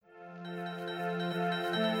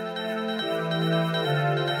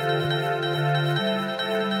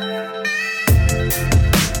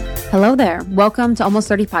Hello there. Welcome to Almost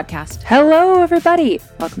 30 Podcast. Hello, everybody.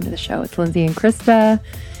 Welcome to the show. It's Lindsay and Krista.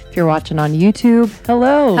 If you're watching on YouTube,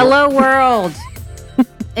 hello. Hello, world.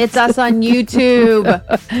 It's us on YouTube.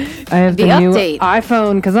 I have the new update.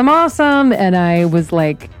 iPhone because I'm awesome. And I was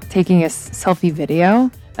like taking a selfie video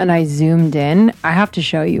and I zoomed in. I have to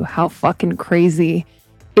show you how fucking crazy.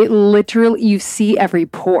 It literally, you see every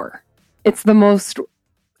pore. It's the most...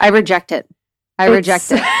 I reject it. I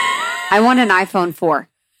want an iPhone 4.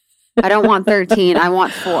 I don't want 13. I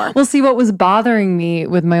want 4. Well, see, what was bothering me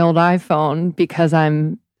with my old iPhone, because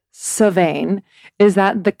I'm so vain, is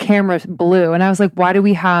that the camera blew. And I was like, why do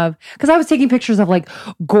we have... Because I was taking pictures of like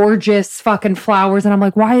gorgeous fucking flowers. And I'm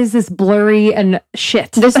like, why is this blurry and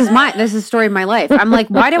shit? This is the story of my life. I'm like,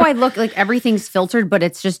 why do I look like everything's filtered, but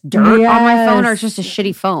it's just dirt on my phone, or it's just a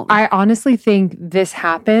shitty phone? I honestly think this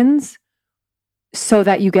happens so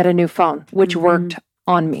that you get a new phone, which worked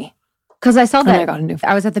on me. Because I saw that. I got a new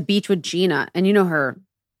phone. I was at the beach with Gina, and you know her,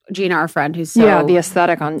 Gina, our friend, who's so... the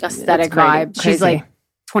aesthetic vibe. Crazy. She's like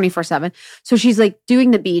 24/7. So she's like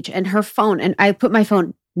doing the beach, and her phone, and I put my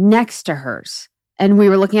phone next to hers, and we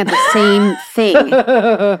were looking at the same thing.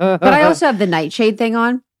 But I also have the nightshade thing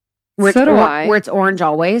on, where it's orange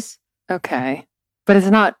always. Okay. But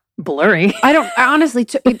it's not blurry. I honestly,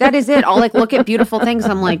 that is it. I'll like look at beautiful things.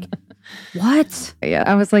 I'm like, what? Yeah.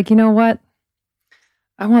 I was like, you know what?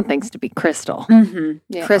 I want things to be crystal. Mm-hmm.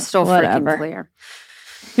 Yeah, crystal whatever. Freaking clear.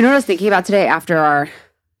 You know what I was thinking about today after our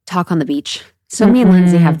talk on the beach? So me and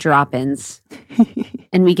Lindsay have drop-ins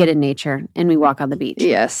and we get in nature and we walk on the beach.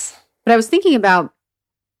 Yes. But I was thinking about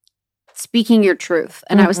speaking your truth.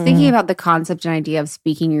 And I was thinking about the concept and idea of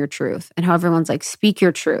speaking your truth and how everyone's like, speak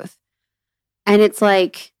your truth. And it's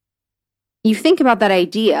like, you think about that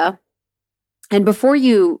idea, and before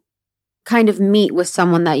you kind of meet with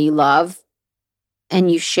someone that you love and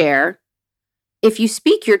you share, if you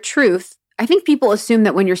speak your truth, I think people assume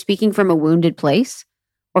that when you're speaking from a wounded place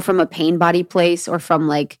or from a pain body place or from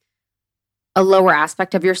like a lower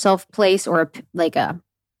aspect of yourself place or a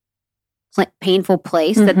painful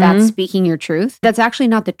place, that's speaking your truth. That's actually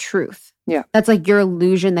not the truth. Yeah. That's like your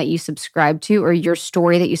illusion that you subscribe to or your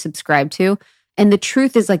story that you subscribe to. And the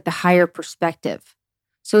truth is like the higher perspective.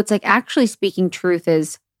 So it's like actually speaking truth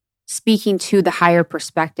is speaking to the higher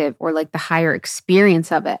perspective or like the higher experience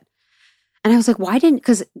of it. And I was like,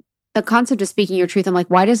 because the concept of speaking your truth, I'm like,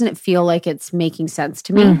 why doesn't it feel like it's making sense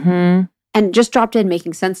to me? Mm-hmm. And just dropped in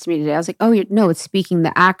making sense to me today. I was like, oh, no, it's speaking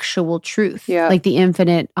the actual truth. Yeah. Like the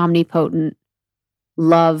infinite, omnipotent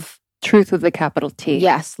love. Truth with a capital T.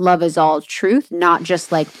 Yes. Love is all truth, not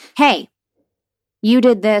just like, hey, you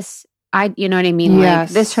did this. You know what I mean?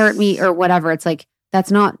 Yes. Like this hurt me or whatever. It's like,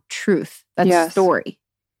 that's not truth. That's story.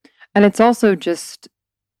 And it's also just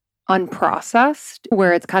unprocessed,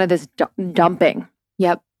 where it's kind of this dumping.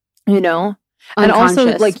 Yep. You know? And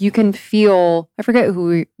also, like, you can feel, I forget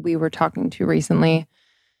who we were talking to recently,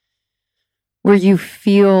 where you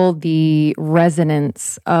feel the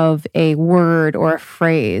resonance of a word or a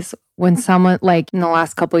phrase when someone, like in the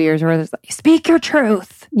last couple of years, where there's like, speak your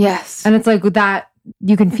truth. Yes. And it's like that,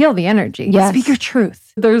 you can feel the energy. Yes. Speak your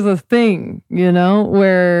truth. There's a thing, you know,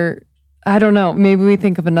 where... I don't know. Maybe we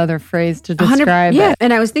think of another phrase to describe it.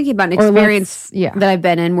 And I was thinking about an experience that I've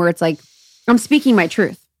been in where it's like, I'm speaking my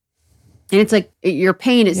truth. And it's like, your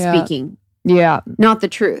pain is speaking. Yeah. Not the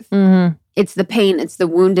truth. Mm-hmm. It's the pain. It's the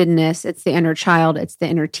woundedness. It's the inner child. It's the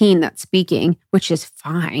inner teen that's speaking, which is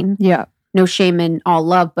fine. Yeah. No shame and all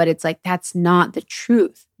love. But it's like, that's not the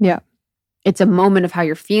truth. Yeah. It's a moment of how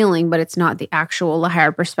you're feeling, but it's not the actual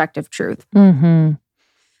higher perspective truth. Mm-hmm.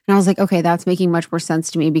 And I was like, okay, that's making much more sense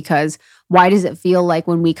to me, because why does it feel like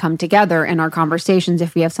when we come together in our conversations,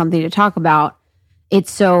 if we have something to talk about, it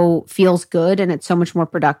so feels good and it's so much more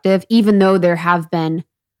productive, even though there have been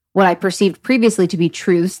what I perceived previously to be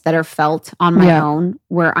truths that are felt on my own,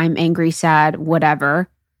 where I'm angry, sad, whatever,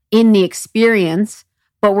 in the experience,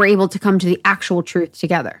 but we're able to come to the actual truth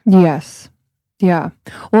together. Yes. Yeah.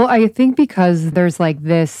 Well, I think because there's like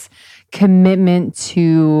this commitment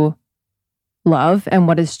to love and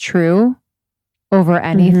what is true over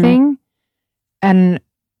anything. And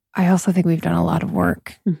I also think we've done a lot of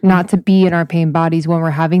work not to be in our pain bodies when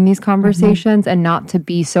we're having these conversations and not to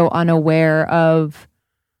be so unaware of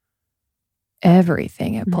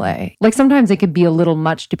everything at play. Like sometimes it could be a little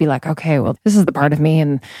much to be like, okay, well, this is the part of me.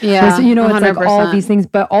 And, this, you know, 100%. It's like all these things,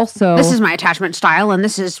 but also... This is my attachment style and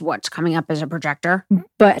this is what's coming up as a projector.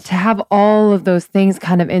 But to have all of those things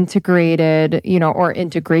kind of integrated, you know, or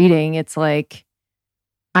integrating, it's like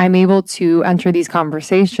I'm able to enter these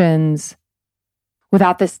conversations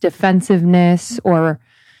without this defensiveness or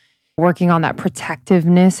working on that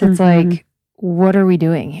protectiveness. It's like what are we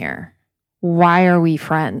doing here? Why are we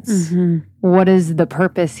friends? What is the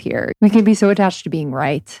purpose here? We can be so attached to being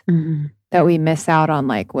right that we miss out on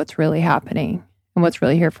like what's really happening and what's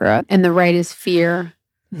really here for us. And the right is fear,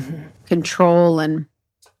 control, and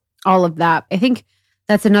all of that. I think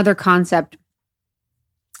that's another concept.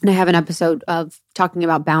 And I have an episode of talking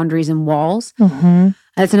about boundaries and walls.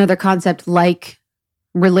 That's another concept like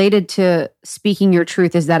related to speaking your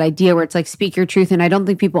truth is that idea where it's like speak your truth. And I don't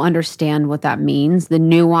think people understand what that means, the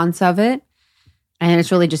nuance of it. And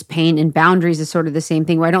it's really just pain. And boundaries is sort of the same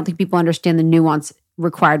thing where I don't think people understand the nuance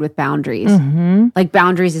required with boundaries. Like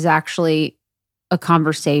boundaries is actually a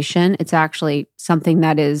conversation. It's actually something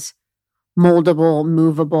that is moldable,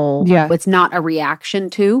 movable. Yeah. It's not a reaction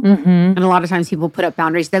to. And a lot of times people put up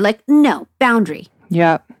boundaries. They're like, no, boundary.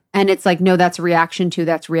 Yeah. And it's like, no, that's a reaction to,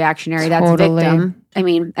 that's reactionary, that's victim. I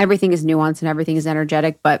mean, everything is nuanced and everything is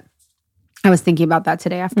energetic, but I was thinking about that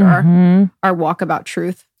today after our walk about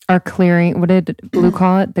truth. Our clearing, what did Blue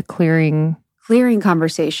call it? The clearing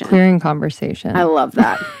Conversation. Clearing conversation. I love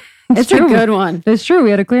that. It's a good one. It's true.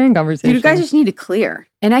 We had a clearing conversation. Dude, you guys just need to clear.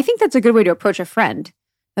 And I think that's a good way to approach a friend.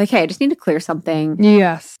 Like, hey, I just need to clear something.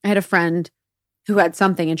 Yes. I had a friend who had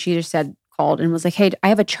something and she just called and was like, hey, I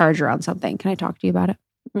have a charger on something. Can I talk to you about it?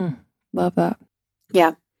 Love that.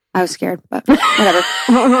 Yeah. I was scared, but whatever.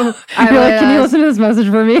 You're like, can you listen to this message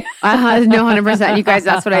for me? No, 100%. You guys,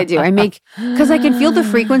 that's what I do. Because I can feel the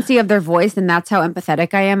frequency of their voice and that's how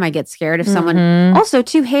empathetic I am. I get scared if someone, also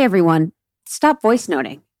too, hey everyone, stop voice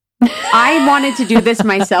noting. I wanted to do this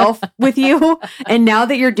myself with you. And now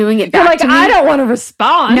that you're doing it back to me. I don't want to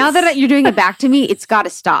respond. Now that you're doing it back to me, it's got to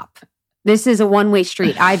stop. This is a one-way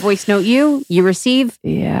street. I voice note you receive.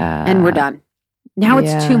 Yeah. And we're done. Now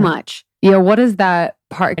it's too much. Yeah. What is that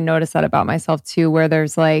part? I noticed that about myself too, where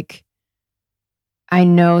there's like, I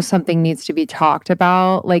know something needs to be talked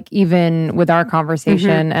about, like even with our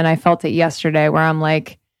conversation. And I felt it yesterday where I'm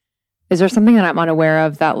like, is there something that I'm unaware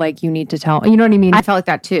of that like you need to tell? You know what I mean? I felt like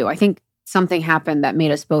that too. I think something happened that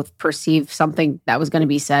made us both perceive something that was going to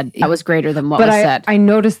be said that was greater than what was said. I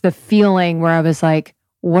noticed the feeling where I was like,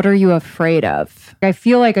 what are you afraid of? I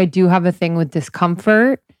feel like I do have a thing with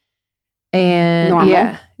discomfort and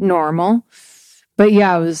normal. But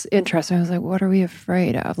yeah, it was interesting. I was like, what are we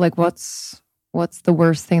afraid of? Like, what's the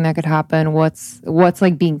worst thing that could happen? What's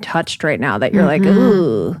like being touched right now that you're like,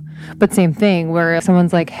 ooh. But same thing where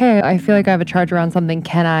someone's like, hey, I feel like I have a charge around something.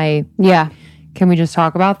 Can we just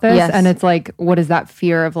talk about this? Yes. And it's like, what is that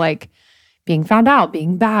fear of like being found out,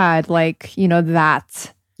 being bad? Like, you know,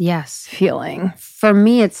 that feeling. For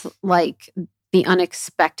me, it's like the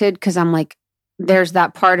unexpected because I'm like, there's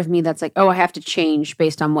that part of me that's like, oh, I have to change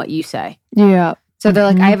based on what you say. Yeah. So they're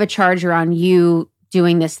like, I have a charge around you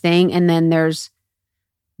doing this thing. And then there's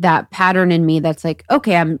that pattern in me that's like,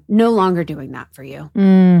 okay, I'm no longer doing that for you.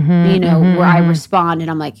 You know, where I respond and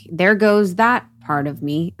I'm like, there goes that part of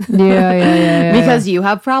me. Yeah. Because you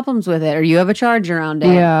have problems with it or you have a charge around it.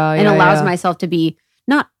 And allows myself to be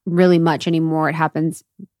not really much anymore. It happens,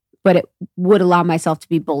 but it would allow myself to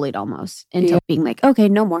be bullied almost into being like, okay,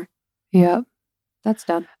 no more. Yeah. That's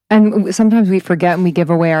done. And sometimes we forget and we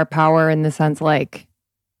give away our power in the sense like,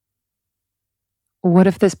 what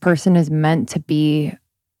if this person is meant to be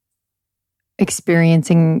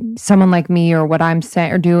experiencing someone like me or what I'm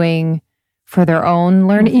saying or doing for their own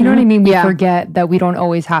learning? You know what I mean? We forget that we don't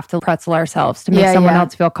always have to pretzel ourselves to make someone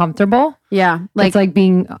else feel comfortable. Yeah. Like, it's like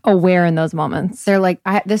being aware in those moments. They're like,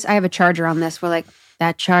 I have a charger on this. We're like,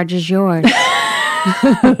 that charge is yours.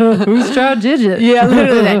 Whose charge is it? Yeah,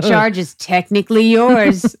 literally, that charge is technically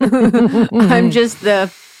yours. I'm just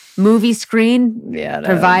the movie screen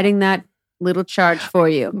providing that little charge for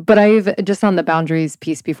you. But I've just on the boundaries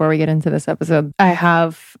piece before we get into this episode, I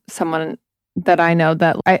have someone that I know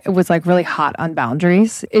that I was like really hot on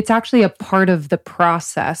boundaries. It's actually a part of the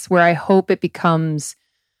process where I hope it becomes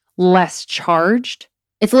less charged.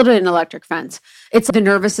 It's literally an electric fence. It's the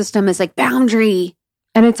nervous system is like boundary.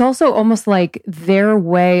 And it's also almost like their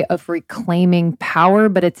way of reclaiming power,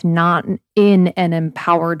 but it's not in an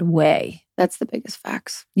empowered way. That's the biggest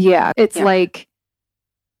facts. Yeah. It's like,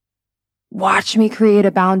 watch me create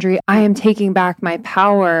a boundary. I am taking back my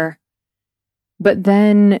power. But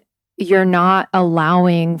then you're not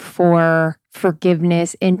allowing for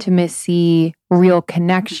forgiveness, intimacy, real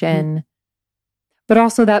connection. But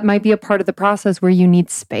also that might be a part of the process where you need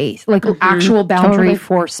space, like actual boundary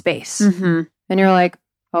for space. And you're like,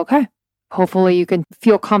 okay, hopefully you can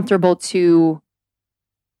feel comfortable to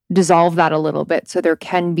dissolve that a little bit so there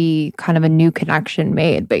can be kind of a new connection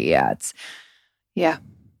made. But I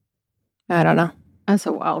don't know. That's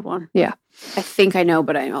a wild one. Yeah. I think I know,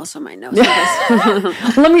 but I also might know.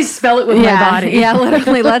 Let me spell it with my body. Yeah,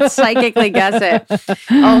 literally. Let's psychically guess it.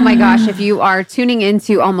 Oh my gosh. If you are tuning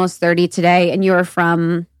into Almost 30 today and you're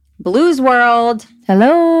from Blues World,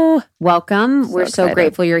 hello. Welcome. We're so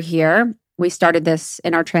grateful you're here. We started this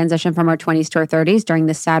in our transition from our 20s to our 30s during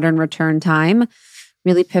the Saturn return time.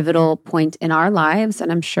 Really pivotal point in our lives,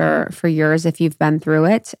 and I'm sure for yours if you've been through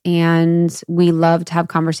it. And we love to have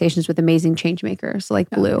conversations with amazing change makers like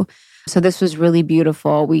Blue. So this was really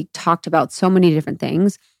beautiful. We talked about so many different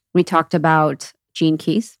things. We talked about Gene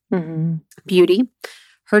Keys, beauty,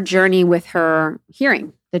 her journey with her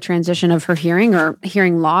hearing, the transition of her hearing or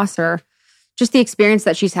hearing loss, or just the experience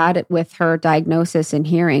that she's had with her diagnosis in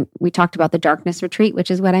hearing. We talked about the darkness retreat, which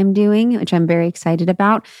is what I'm doing, which I'm very excited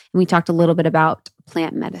about. And we talked a little bit about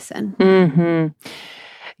plant medicine.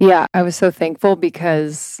 Yeah, I was so thankful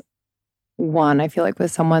because one, I feel like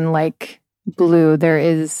with someone like Blue, there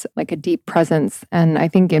is like a deep presence. And I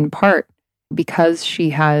think in part because she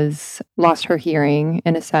has lost her hearing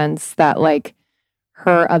in a sense that like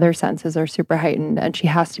her other senses are super heightened and she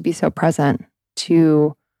has to be so present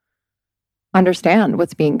to understand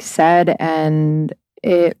what's being said, and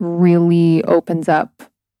it really opens up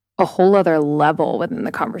a whole other level within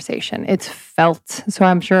the conversation. It's felt. So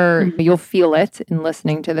I'm sure you'll feel it in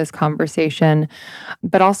listening to this conversation,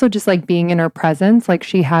 but also just like being in her presence, like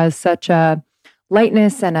she has such a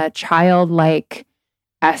lightness and a childlike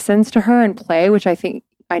essence to her and play, which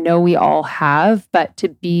I know we all have, but to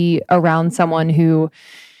be around someone who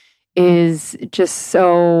is just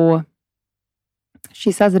so,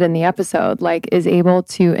 she says it in the episode, like is able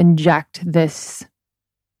to inject this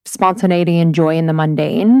spontaneity and joy in the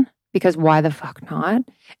mundane, because why the fuck not?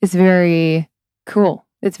 It's very cool.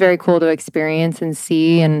 It's very cool to experience and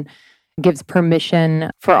see, and gives permission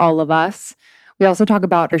for all of us. We also talk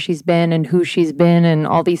about where she's been and who she's been and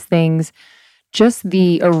all these things. Just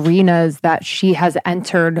the arenas that she has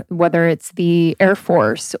entered, whether it's the Air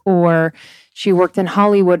Force or she worked in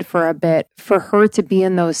Hollywood for a bit, for her to be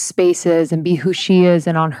in those spaces and be who she is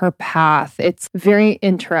and on her path. It's very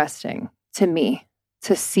interesting to me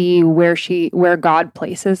to see where God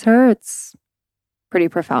places her. It's pretty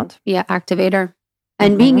profound. Yeah, activator.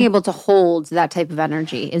 And being able to hold that type of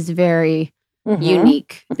energy is very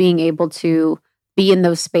unique. Being able to be in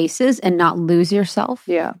those spaces and not lose yourself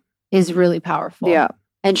is really powerful. Yeah.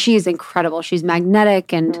 And she is incredible. She's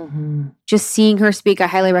magnetic, and just seeing her speak, I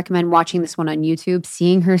highly recommend watching this one on YouTube.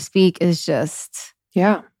 Seeing her speak is just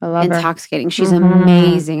I love intoxicating. She's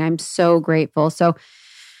amazing. I'm so grateful. So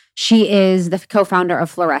she is the co-founder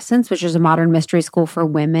of Fluorescence, which is a modern mystery school for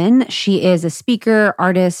women. She is a speaker,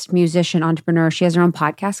 artist, musician, entrepreneur. She has her own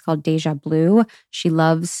podcast called Deja Blue. She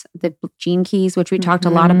loves the Gene Keys, which we talked a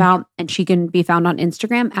lot about. And she can be found on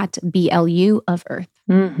Instagram at BLU of Earth.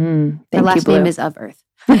 Her last name is of Earth.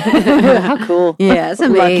 How cool. Yeah, it's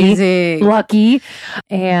amazing. Lucky.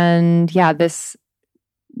 And yeah,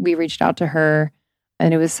 we reached out to her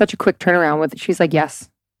and it was such a quick turnaround she's like, yes,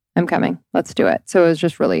 I'm coming. Let's do it. So it was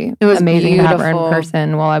just really amazing to have her in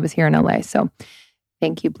person while I was here in LA. So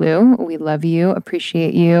thank you, Blue. We love you,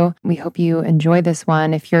 appreciate you. We hope you enjoy this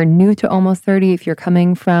one. If you're new to Almost 30, if you're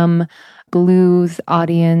coming from Blue's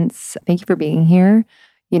audience, thank you for being here.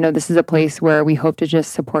 You know, this is a place where we hope to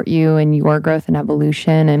just support you in your growth and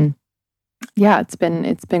evolution. And yeah, it's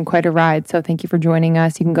been quite a ride. So thank you for joining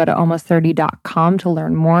us. You can go to almost30.com to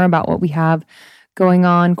learn more about what we have going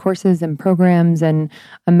on, courses and programs and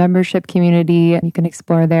a membership community. You can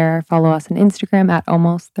explore there. Follow us on Instagram at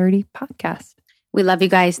almost30podcast. We love you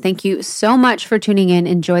guys. Thank you so much for tuning in.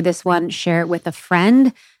 Enjoy this one. Share it with a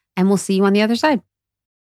friend, and we'll see you on the other side.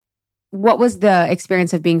 What was the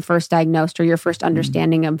experience of being first diagnosed, or your first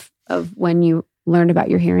understanding of when you learned about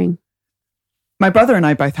your hearing? My brother and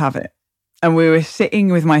I both have it. And we were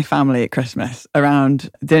sitting with my family at Christmas around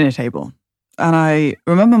the dinner table. And I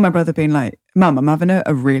remember my brother being like, Mum, I'm having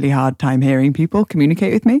a really hard time hearing people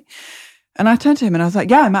communicate with me. And I turned to him and I was like,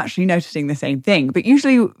 yeah, I'm actually noticing the same thing. But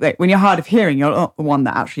usually like, when you're hard of hearing, you're not the one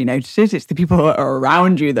that actually notices. It's the people who are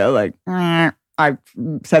around you that are like, I've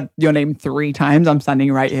said your name 3 times. I'm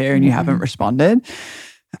standing right here and you haven't responded.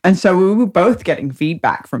 And so we were both getting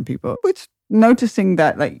feedback from people, which noticing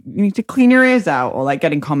that like you need to clean your ears out, or like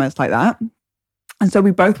getting comments like that. And so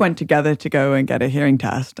we both went together to go and get a hearing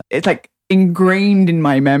test. It's like ingrained in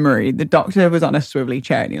my memory. The doctor was on a swivelly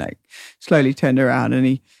chair and he like slowly turned around and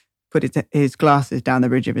he put his glasses down the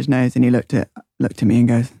bridge of his nose and he looked at me and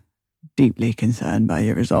goes, deeply concerned by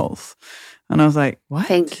your results. And I was like, what?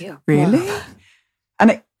 Thank you. Really? Wow.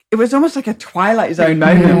 And it was almost like a Twilight Zone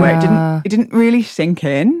moment where it didn't really sink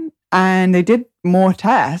in. And they did more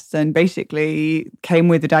tests and basically came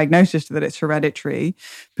with the diagnosis that it's hereditary,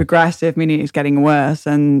 progressive, meaning it's getting worse,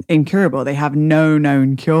 and incurable. They have no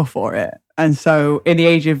known cure for it. And so in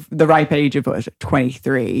the ripe age of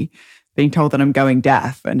 23, being told that I'm going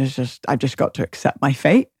deaf, and I've just got to accept my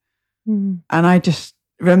fate. And I just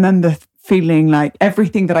remember feeling like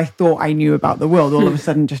everything that I thought I knew about the world all of a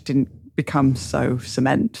sudden just didn't become so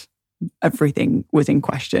cement. Everything was in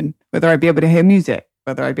question. Whether I'd be able to hear music,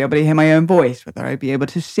 whether I'd be able to hear my own voice, whether I'd be able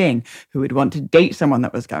to sing, who would want to date someone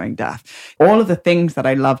that was going deaf. All of the things that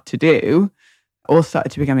I loved to do all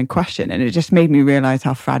started to become in question. And it just made me realize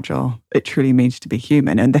how fragile it truly means to be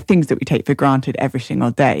human. And the things that we take for granted every single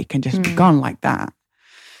day can just be gone like that.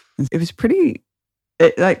 And it was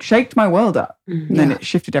it like shaked my world up. And then it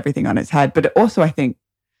shifted everything on its head. But it also, I think,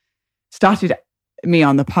 started me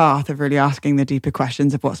on the path of really asking the deeper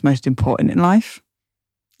questions of what's most important in life.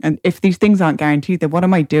 And if these things aren't guaranteed, then what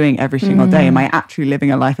am I doing every single day? Am I actually living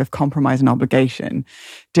a life of compromise and obligation,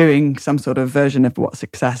 doing some sort of version of what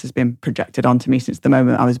success has been projected onto me since the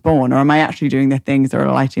moment I was born? Or am I actually doing the things that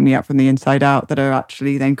are lighting me up from the inside out, that are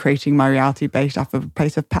actually then creating my reality based off of a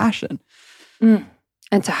place of passion?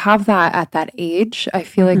 And to have that at that age, I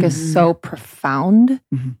feel like is so profound.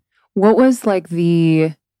 What was like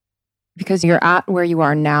because you're at where you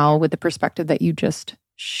are now with the perspective that you just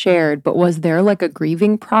shared, but was there like a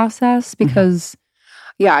grieving process? Because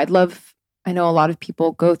I know a lot of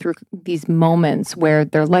people go through these moments where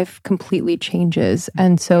their life completely changes.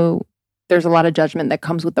 And so there's a lot of judgment that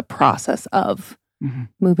comes with the process of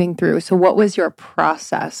moving through. So what was your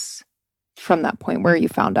process from that point where you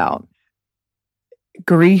found out?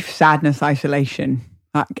 Grief, sadness, isolation.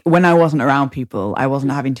 When I wasn't around people, I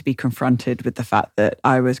wasn't having to be confronted with the fact that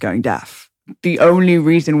I was going deaf. The only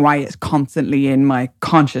reason why it's constantly in my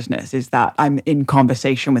consciousness is that I'm in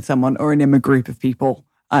conversation with someone or in a group of people,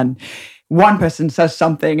 and one person says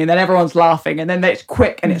something and then everyone's laughing, and then it's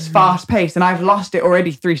quick and it's fast paced, and I've lost it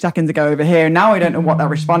already 3 seconds ago over here. And now I don't know what they're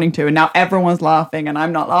responding to, and now everyone's laughing and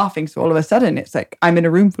I'm not laughing. So all of a sudden it's like I'm in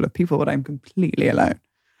a room full of people, but I'm completely alone.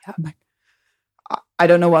 I'm like, I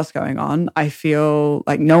don't know what's going on. I feel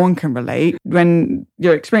like no one can relate. When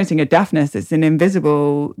you're experiencing a deafness, it's an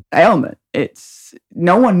invisible ailment.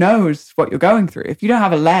 No one knows what you're going through. If you don't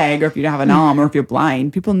have a leg, or if you don't have an arm, or if you're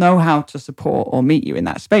blind, people know how to support or meet you in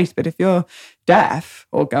that space. But if you're deaf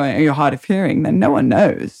or you're hard of hearing, then no one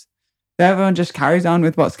knows. Everyone just carries on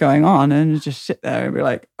with what's going on and just sit there and be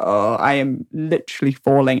like, oh, I am literally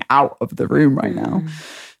falling out of the room right now.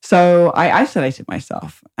 So I isolated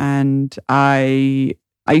myself, and I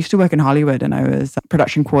used to work in Hollywood, and I was a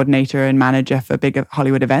production coordinator and manager for big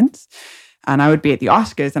Hollywood events. And I would be at the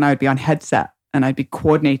Oscars, and I would be on headset, and I'd be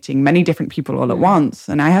coordinating many different people all at once.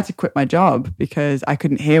 And I had to quit my job because I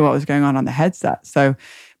couldn't hear what was going on the headset. So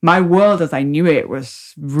my world as I knew it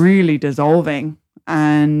was really dissolving.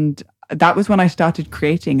 And that was when I started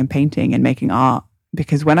creating and painting and making art.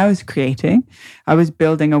 Because when I was creating, I was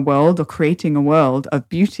building a world or creating a world of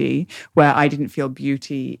beauty where I didn't feel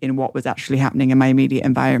beauty in what was actually happening in my immediate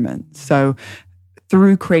environment. So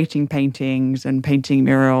through creating paintings and painting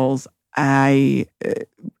murals, I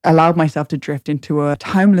allowed myself to drift into a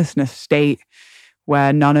timelessness state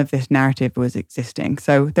where none of this narrative was existing.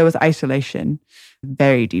 So there was isolation,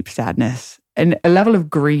 very deep sadness, and a level of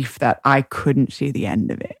grief that I couldn't see the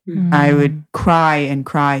end of it. I would cry and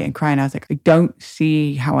cry and cry. And I was like, I don't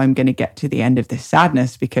see how I'm going to get to the end of this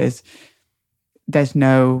sadness, because there's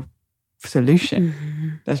no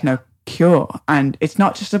solution. There's no cure. And it's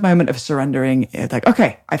not just a moment of surrendering. It's like,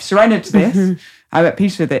 okay, I've surrendered to this. I'm at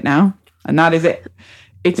peace with it now. And that is it.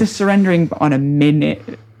 It's a surrendering on a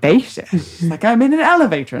minute basis. It's like I'm in an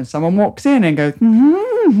elevator and someone walks in and goes,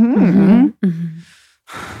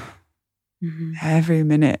 Every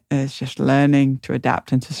minute is just learning to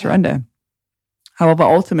adapt and to surrender. However,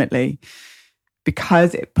 ultimately,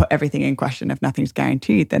 because it put everything in question, if nothing's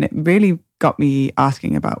guaranteed, then it really got me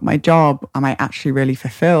asking about my job. Am I actually really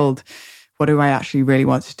fulfilled? What do I actually really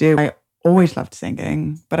want to do? I always loved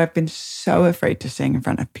singing, but I've been so afraid to sing in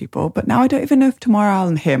front of people. But now I don't even know if tomorrow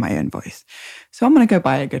I'll hear my own voice. So I'm going to go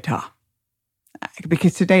buy a guitar,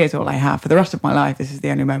 because today is all I have. For the rest of my life, this is the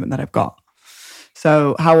only moment that I've got.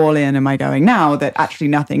 So how all in am I going now that actually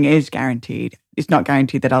nothing is guaranteed? It's not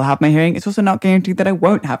guaranteed that I'll have my hearing. It's also not guaranteed that I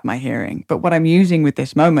won't have my hearing. But what I'm using with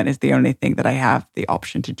this moment is the only thing that I have the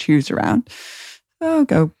option to choose around. So I'll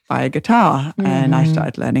go buy a guitar. And I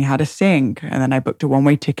started learning how to sing. And then I booked a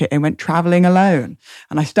one-way ticket and went traveling alone.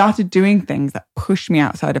 And I started doing things that pushed me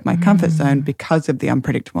outside of my comfort zone because of the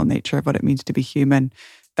unpredictable nature of what it means to be human.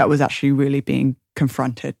 That was actually really being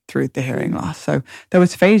confronted through the hearing loss. So there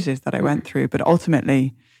was phases that I went through, but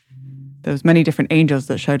ultimately There was many different angels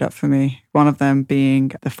that showed up for me. One of them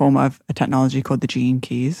being the form of a technology called the Gene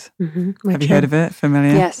Keys. Have you heard of it?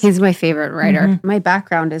 Familiar? Yes. He's my favorite writer. My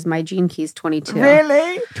background is my Gene Keys 22.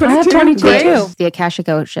 Really? 22? I have 22 too. The Akashic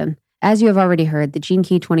Ocean. As you have already heard, the Gene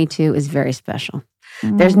Key 22 is very special.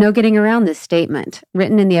 There's no getting around this statement.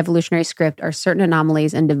 Written in the evolutionary script are certain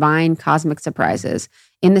anomalies and divine cosmic surprises.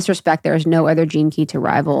 In this respect, there is no other Gene Key to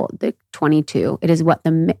rival the 22. It is what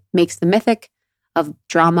makes the mythic of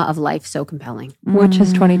drama of life so compelling. Which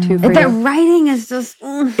is 22 for That you? writing is just...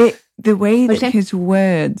 The way What'd that you say? his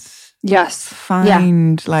words Yes.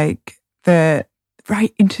 find like the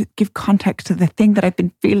right into give context to the thing that I've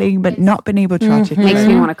been feeling but not been able to articulate. Makes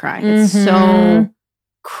me want to cry. It's so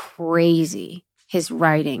crazy. His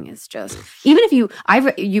writing is just... Even if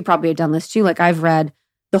you probably have done this too. Like I've read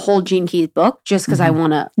the whole Gene Keys book just because I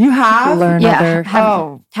want to You have? Learn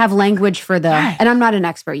other. have language for the, and I'm not an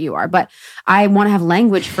expert, you are, but I want to have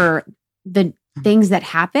language for the things that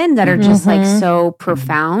happen that are just like so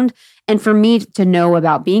profound. And for me to know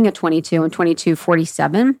about being a 22 and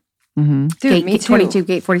 2247, Dude, me too. 22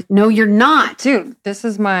 gate 40. No, you're not. Dude, this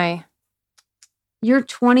is my... You're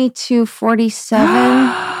 2247.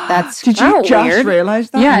 That's Did you just weird. realize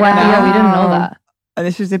that? Yeah, Wow. yeah, we didn't know that.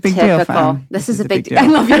 This is a big deal, Typical. fam. This is a big deal. I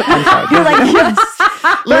love you. I'm sorry. You're like, yes.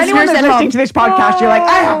 For anyone that's listening to this podcast, you're like,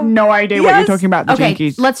 I have no idea what you're Yes. talking about, the Okay, Gene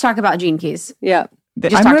Keys. let's talk about Gene Keys. Yeah.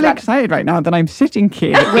 just I'm talked really about it. excited right now that I'm sitting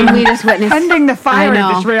here When we just witnessed... pending the fire I know.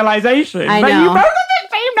 of this realization. I But you know. both have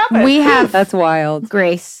the same number. We have That's wild.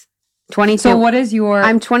 Grace, 22. So what is your...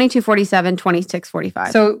 I'm 2247,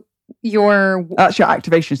 2645. So your... That's your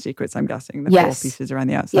activation secrets, I'm guessing. The Yes. 4 pieces around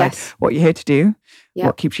the outside. Yes. What you're here to do, Yep.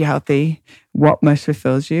 what keeps you healthy, what most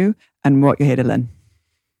fulfills you, and what you're here to learn.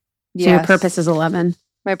 So your Yes. purpose is 11.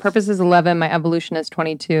 My purpose is 11. My evolution is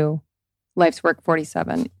 22. Life's work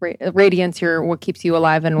 47. Radiance, your what keeps you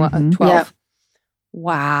alive, and what 12. Yeah.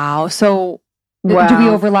 Wow. So Wow. do we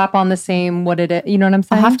overlap on the same? What it is? You know what I'm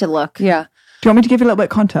I'll saying? have to look. Yeah. Do you want me to give you a little bit of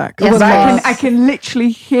context? Yes, Because please. I can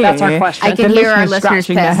literally hear. That's our question. I can the hear our listeners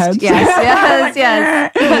scratching their pissed. heads. Yes,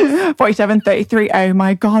 yes. 47, 33. Oh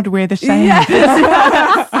my God, we're the same.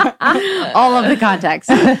 All of the context.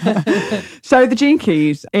 So the Gene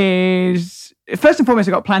Keys is, first and foremost,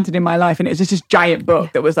 it got planted in my life, and it was just this giant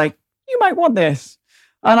book that was like, you might want this.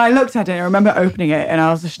 And I looked at it, and I remember opening it, and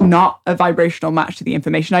I was just not a vibrational match to the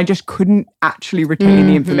information. I just couldn't actually retain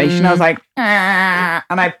the information. I was like, "Ah,"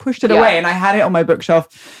 and I pushed it away, and I had it on my bookshelf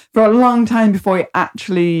for a long time before it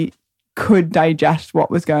actually could digest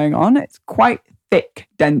what was going on. It's quite thick,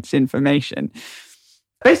 dense information.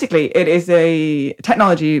 Basically, it is a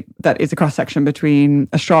technology that is a cross-section between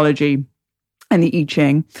astrology and the I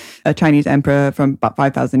Ching. A Chinese emperor from about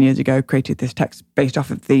 5,000 years ago created this text based off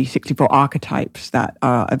of the 64 archetypes that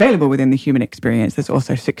are available within the human experience. There's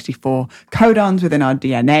also 64 codons within our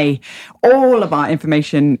DNA. All of our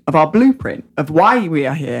information of our blueprint of why we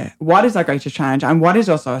are here, what is our greatest challenge, and what is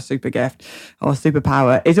also a super gift or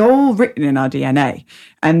superpower is all written in our DNA.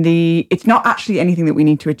 And it's not actually anything that we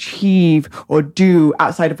need to achieve or do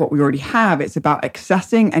outside of what we already have. It's about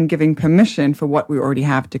accessing and giving permission for what we already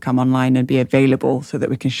have to come online and be available so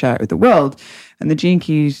that we can share it with the world. And the Gene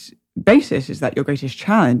Keys basis is that your greatest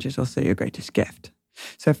challenge is also your greatest gift.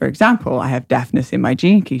 So, for example, I have deafness in my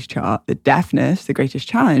Gene Keys chart. The deafness, the greatest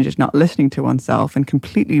challenge, is not listening to oneself and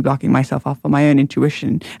completely blocking myself off on my own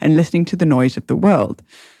intuition and listening to the noise of the world.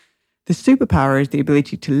 The superpower is the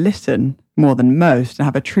ability to listen more than most and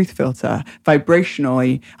have a truth filter,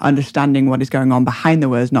 vibrationally understanding what is going on behind the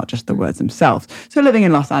words, not just the words themselves. So living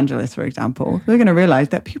in Los Angeles, for example, we're going to realize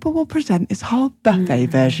that people will present this whole buffet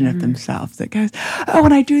version of themselves that goes, oh,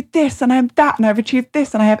 and I do this and I'm that and I've achieved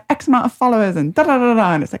this and I have X amount of followers and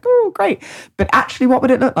da-da-da-da. And it's like, oh, great. But actually, what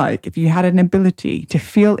would it look like if you had an ability to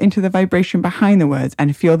feel into the vibration behind the words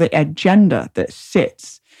and feel the agenda that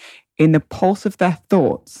sits in the pulse of their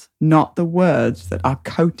thoughts, not the words that are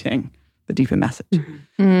coating the deeper message.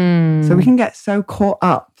 So we can get so caught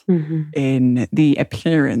up in the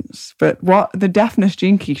appearance. But what the deafness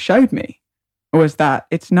Gene Key showed me was that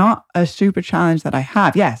it's not a super challenge that I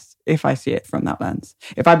have. Yes, if I see it from that lens,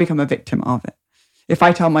 if I become a victim of it, if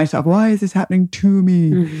I tell myself, why is this happening to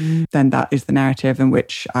me? Then that is the narrative in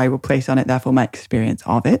which I will place on it, therefore my experience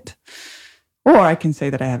of it. Or I can say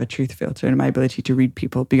that I have a truth filter and my ability to read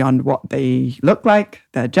people beyond what they look like,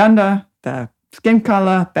 their gender, their skin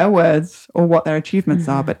color, their words, or what their achievements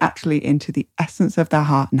are, but actually into the essence of their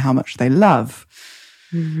heart and how much they love.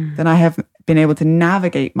 Then I have been able to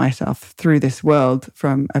navigate myself through this world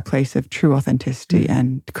from a place of true authenticity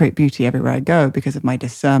and create beauty everywhere I go because of my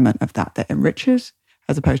discernment of that enriches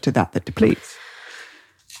as opposed to that depletes.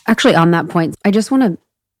 Actually, on that point, I just want to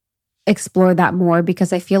explore that more,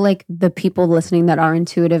 because I feel like the people listening that are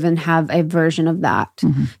intuitive and have a version of that,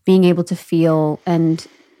 being able to feel into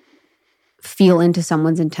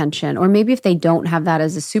someone's intention, or maybe if they don't have that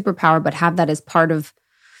as a superpower, but have that as part of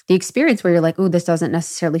the experience where you're like, oh, this doesn't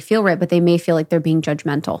necessarily feel right, but they may feel like they're being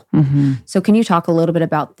judgmental. So can you talk a little bit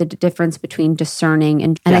about the difference between discerning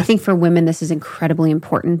and I think for women, this is incredibly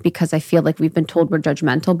important, because I feel like we've been told we're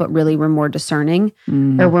judgmental, but really we're more discerning,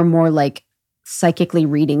 or we're more like psychically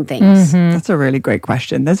reading things. That's a really great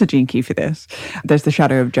question. There's a gene key for this. There's the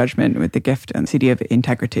shadow of judgment with the gift and CD of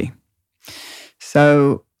integrity.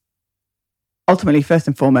 So ultimately, first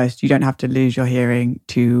and foremost, you don't have to lose your hearing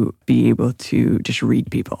to be able to just read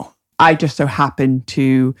people. I just so happen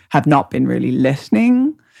to have not been really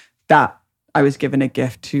listening, that I was given a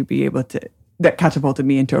gift to be able to, that catapulted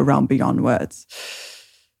me into a realm beyond words.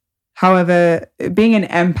 However, being an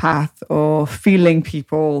empath or feeling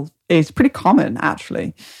people is pretty common,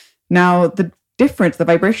 actually. Now, the difference, the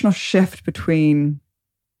vibrational shift between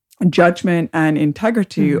judgment and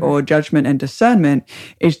integrity, or judgment and discernment,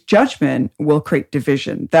 is judgment will create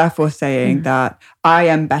division, therefore saying that I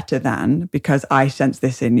am better than because I sense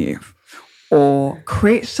this in you, or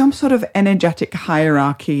create some sort of energetic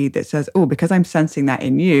hierarchy that says, oh, because I'm sensing that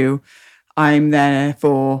in you, I'm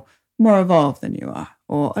therefore more evolved than you are,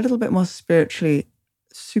 or a little bit more spiritually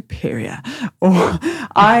superior, or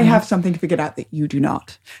I have something figured out that you do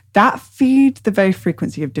not. That feeds the very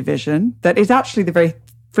frequency of division that is actually the very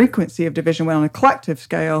frequency of division when on a collective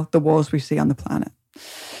scale, the wars we see on the planet.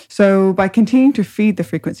 So by continuing to feed the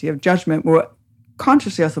frequency of judgment, we're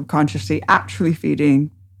consciously or subconsciously actually feeding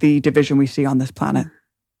the division we see on this planet.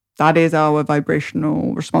 That is our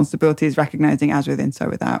vibrational responsibility, is recognizing as within, so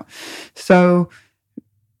without. So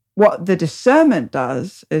what the discernment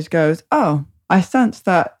does is goes, oh, I sense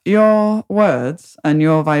that your words and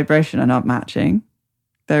your vibration are not matching.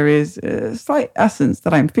 There is a slight essence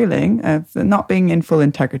that I'm feeling of not being in full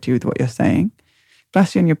integrity with what you're saying.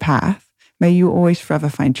 Bless you on your path. May you always forever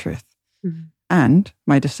find truth. And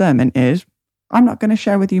my discernment is, I'm not going to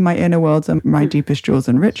share with you my inner worlds and my deepest jewels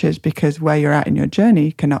and riches, because where you're at in your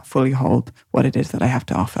journey cannot fully hold what it is that I have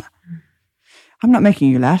to offer. I'm not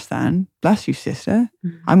making you less than. Bless you, sister.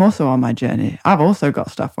 I'm also on my journey. I've also got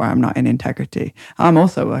stuff where I'm not in integrity. I'm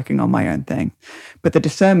also working on my own thing. But the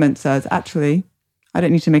discernment says, actually, I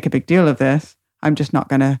don't need to make a big deal of this. I'm just not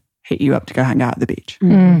going to hit you up to go hang out at the beach.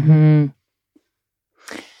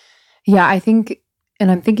 Yeah, I think, and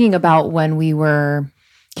I'm thinking about when we were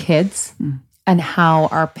kids and how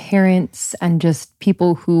our parents and just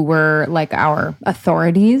people who were like our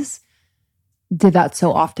authorities did that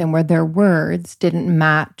so often, where their words didn't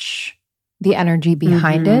match the energy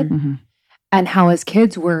behind it. And how as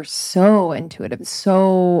kids we're so intuitive,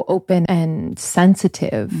 so open and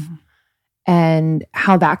sensitive. And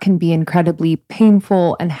how that can be incredibly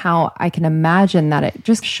painful, and how I can imagine that it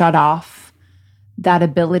just shut off that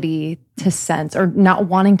ability to sense, or not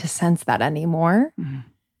wanting to sense that anymore.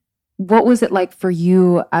 What was it like for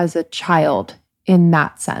you as a child in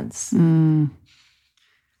that sense?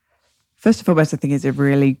 First and foremost, I think it's a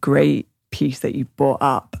really great piece that you brought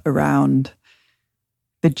up around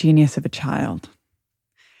the genius of a child,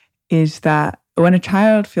 is that when a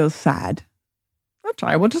child feels sad, a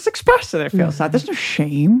child will just express that it feels sad. There's no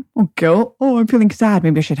shame or guilt. Oh, I'm feeling sad.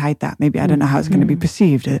 Maybe I should hide that. Maybe I don't know how it's going to be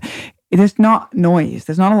perceived. There's not noise.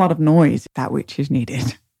 There's not a lot of noise, that which is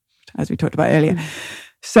needed, as we talked about earlier.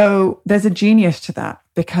 So there's a genius to that,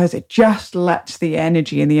 because it just lets the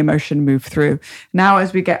energy and the emotion move through. Now,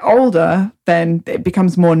 as we get older, then it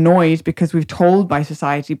becomes more noise, because we've told by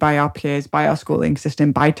society, by our peers, by our schooling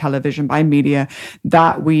system, by television, by media,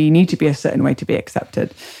 that we need to be a certain way to be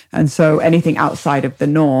accepted. And so anything outside of the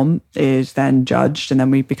norm is then judged, and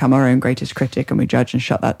then we become our own greatest critic and we judge and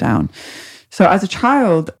shut that down. So as a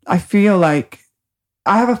child, I feel like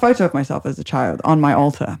I have a photo of myself as a child on my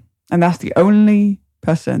altar, and that's the only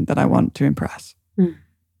person that I want to impress,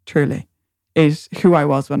 truly, is who I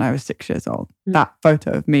was when I was 6 years old. That photo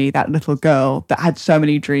of me, that little girl that had so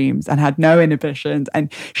many dreams and had no inhibitions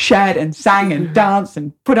and shared and sang and danced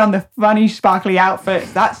and put on the funny, sparkly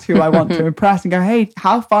outfits. That's who I want to impress, and go, hey,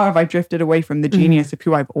 how far have I drifted away from the genius of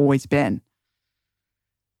who I've always been?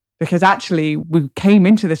 Because actually, we came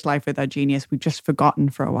into this life with our genius. We've just forgotten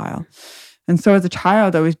for a while. And so as a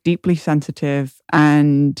child, I was deeply sensitive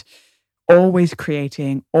and always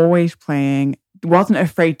creating, always playing, wasn't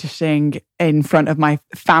afraid to sing in front of my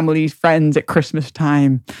family's friends at Christmas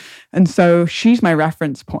time. And so she's my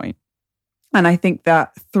reference point. And I think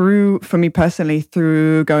that for me personally,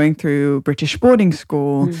 through going through British boarding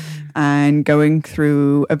school and going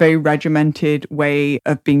through a very regimented way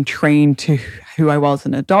of being trained to who I was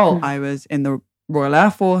an adult, I was in the Royal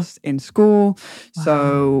Air Force in school,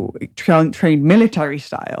 so trained military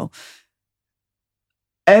style.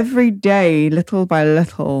 Every day, little by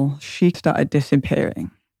little, she started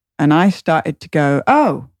disappearing. And I started to go,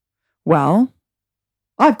 oh, well,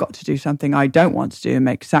 I've got to do something I don't want to do and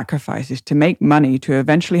make sacrifices to make money to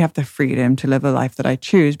eventually have the freedom to live a life that I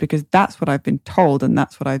choose, because that's what I've been told and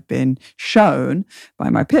that's what I've been shown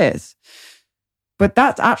by my peers. But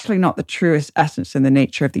that's actually not the truest essence and the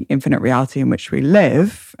nature of the infinite reality in which we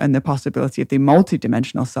live and the possibility of the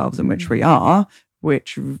multidimensional selves in which we are,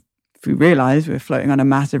 which, if we realize we're floating on a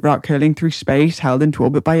massive rock curling through space, held into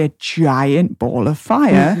orbit by a giant ball of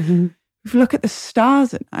fire. If we look at the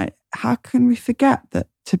stars at night, how can we forget that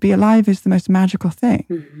to be alive is the most magical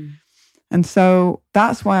thing? And so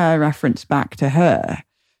that's why I reference back to her,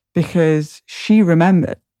 because she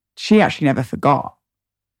remembered. She actually never forgot.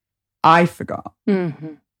 I forgot.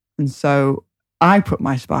 And so I put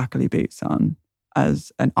my sparkly boots on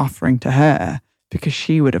as an offering to her because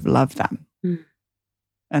she would have loved them.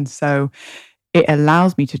 And so it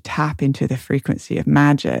allows me to tap into the frequency of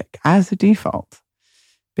magic as a default,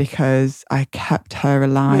 because I kept her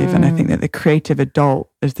alive. And I think that the creative adult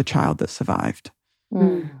is the child that survived.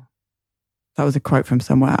 That was a quote from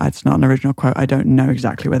somewhere. It's not an original quote. I don't know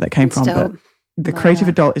exactly where that came from, but the creative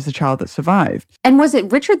adult is the child that survived. And was it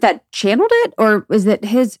Richard that channeled it, or was it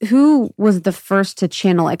who was the first to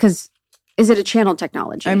channel it? Because is it a channel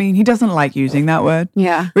technology? I mean, he doesn't like using that word.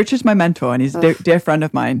 Yeah. Richard's my mentor and he's a dear friend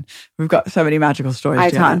of mine. We've got so many magical stories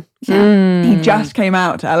Icon. together. He just came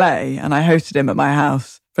out to LA and I hosted him at my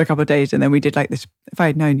house for a couple of days, and then we did like this. If I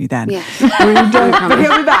had known you then, but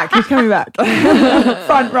he'll be back. He's coming back.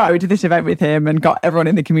 Front row. We did this event with him and got everyone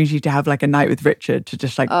in the community to have like a night with Richard to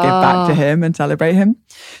just like give back to him and celebrate him.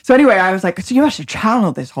 So anyway, I was like, so you actually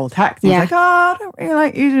channeled this whole text. He's like, I don't really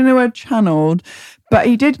like using the word channeled, but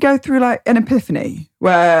he did go through like an epiphany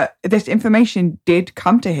where this information did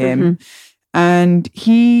come to him. And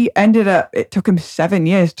he ended up, it took him 7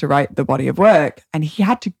 years to write the body of work. And he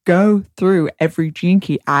had to go through every gene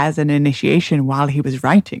key as an initiation while he was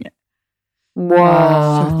writing it.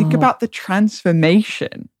 Wow. So think about the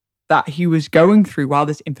transformation that he was going through while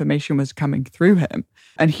this information was coming through him.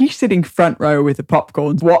 And he's sitting front row with the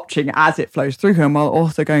popcorn, watching as it flows through him while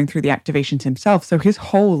also going through the activations himself. So his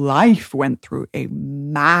whole life went through a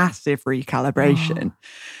massive recalibration.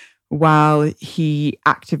 While he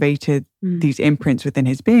activated these imprints within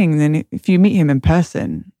his being. Then if you meet him in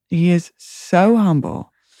person, he is so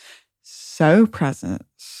humble, so present,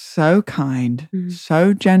 so kind,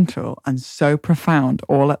 so gentle, and so profound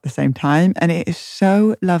all at the same time. And it is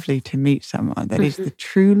so lovely to meet someone that is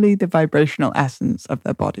truly the vibrational essence of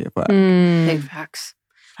their body of work. Big facts.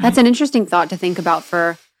 That's an interesting thought to think about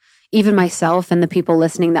for even myself and the people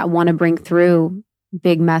listening that want to bring through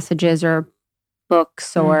big messages or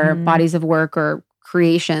books or bodies of work or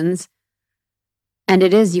creations. And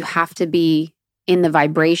it is, you have to be in the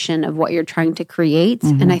vibration of what you're trying to create.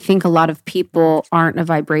 And I think a lot of people aren't a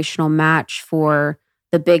vibrational match for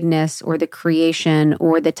the bigness or the creation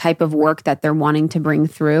or the type of work that they're wanting to bring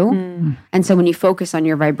through. And so when you focus on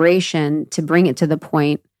your vibration to bring it to the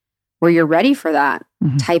point where you're ready for that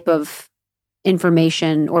type of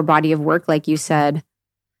information or body of work, like you said,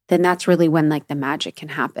 then that's really when like the magic can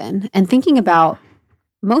happen. And thinking about,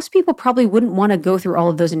 most people probably wouldn't want to go through all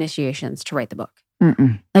of those initiations to write the book.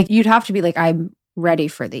 Like you'd have to be like, I'm ready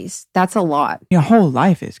for these. That's a lot. Your whole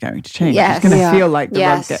life is going to change. It's going to feel like the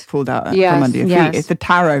rug gets pulled out from under your feet. It's the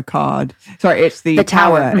tarot card. Sorry, it's the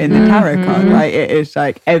tower in the tarot card, right? It is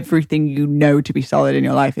like everything you know to be solid in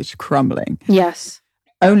your life is crumbling. Yes.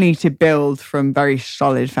 Only to build from very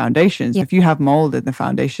solid foundations. If you have mold in the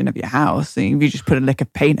foundation of your house, and if you just put a lick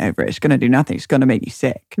of paint over it, it's going to do nothing. It's going to make you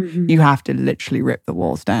sick. You have to literally rip the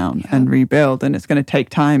walls down and rebuild. And it's going to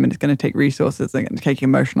take time and it's going to take resources and it's going to take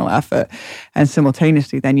emotional effort. And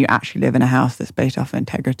simultaneously, then you actually live in a house that's based off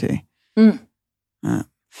integrity.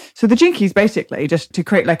 So the Gene Keys, basically, just to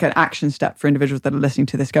create like an action step for individuals that are listening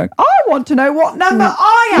to this going, I want to know what number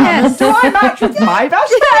I am. Do I match with my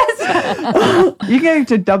best friend? You go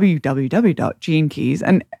to www.genekeys.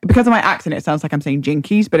 And because of my accent, it sounds like I'm saying Gene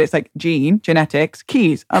Keys, but it's like gene, genetics,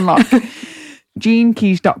 keys, unlock.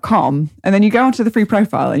 genekeys.com. And then you go onto the free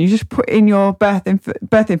profile and you just put in your birth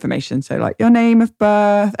information. So like your name of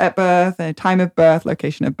birth, at birth, time of birth,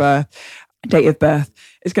 location of birth. date of birth,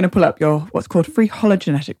 it's going to pull up your what's called free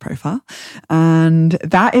hologenetic profile. And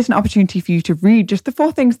that is an opportunity for you to read just the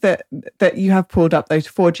 4 things that you have pulled up, those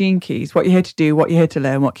 4 gene keys, what you're here to do, what you're here to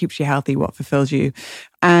learn, what keeps you healthy, what fulfills you.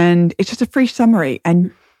 And it's just a free summary.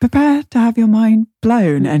 And prepare to have your mind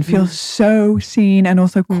blown and feel so seen and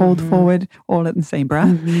also called forward all at the same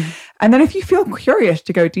breath. And then if you feel curious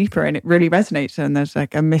to go deeper and it really resonates and there's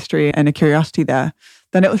like a mystery and a curiosity there,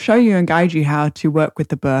 then it will show you and guide you how to work with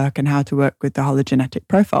the book and how to work with the hologenetic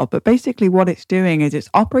profile. But basically what it's doing is it's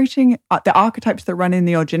operating at the archetypes that run in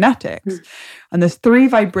your genetics. And there's 3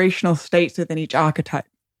 vibrational states within each archetype.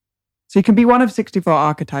 So you can be one of 64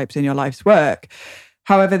 archetypes in your life's work.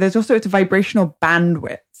 However, there's also its vibrational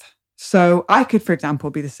bandwidth. So I could, for example,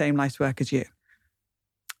 be the same life's work as you.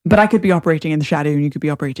 But I could be operating in the shadow and you could be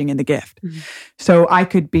operating in the gift. So I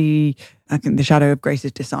could be, I think the shadow of grace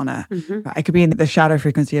is dishonor. I could be in the shadow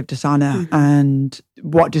frequency of dishonor. And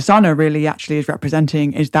what dishonor really actually is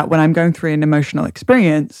representing is that when I'm going through an emotional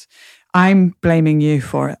experience, I'm blaming you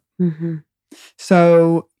for it.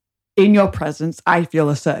 So in your presence, I feel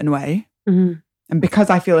a certain way. And because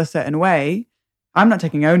I feel a certain way, I'm not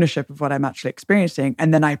taking ownership of what I'm actually experiencing.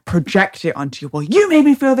 And then I project it onto you. Well, you made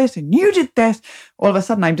me feel this and you did this. All of a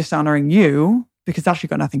sudden, I'm dishonoring you because it's actually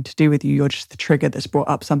got nothing to do with you. You're just the trigger that's brought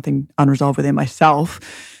up something unresolved within myself.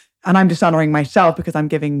 And I'm dishonoring myself because I'm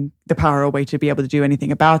giving the power away to be able to do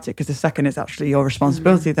anything about it. Because the second it's actually your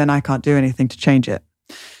responsibility, then I can't do anything to change it.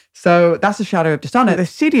 So that's the shadow of dishonor. The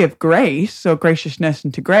city of grace, or graciousness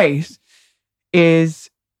into grace, is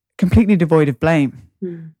completely devoid of blame.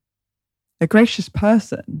 A gracious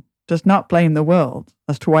person does not blame the world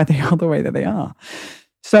as to why they are the way that they are.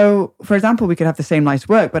 So, for example, we could have the same life's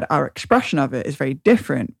work, but our expression of it is very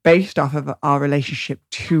different based off of our relationship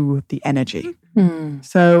to the energy.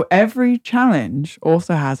 So every challenge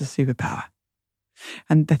also has a superpower.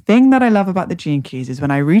 And the thing that I love about the Gene Keys is when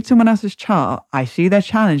I read someone else's chart, I see their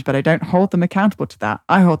challenge, but I don't hold them accountable to that.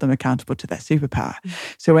 I hold them accountable to their superpower.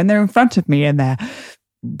 So when they're in front of me and they're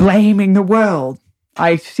blaming the world,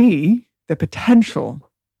 I see the potential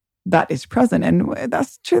that is present. And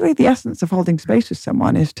that's truly the essence of holding space with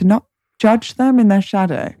someone, is to not judge them in their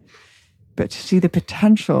shadow, but to see the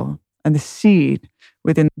potential and the seed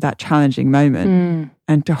within that challenging moment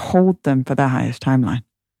and to hold them for their highest timeline.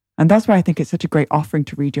 And that's why I think it's such a great offering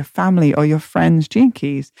to read your family or your friends' Gene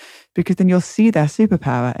Keys, because then you'll see their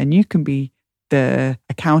superpower and you can be the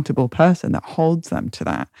accountable person that holds them to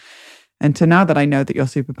that. And so now that I know that your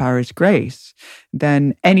superpower is grace,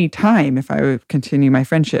 then any time if I would continue my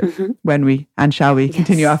friendship, when we, and shall we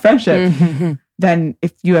continue our friendship, then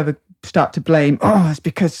if you ever start to blame, oh, it's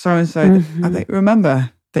because so-and-so, I think,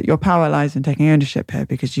 remember that your power lies in taking ownership here,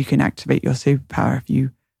 because you can activate your superpower if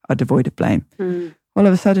you are devoid of blame. All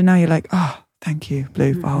of a sudden now you're like, oh, thank you,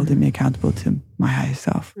 Blue, for holding me accountable to my higher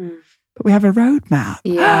self. But we have a roadmap.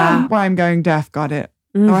 Yeah. Why I'm going deaf, got it.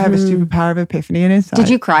 Oh, I have a superpower of epiphany and insight. Did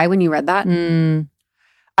you cry when you read that?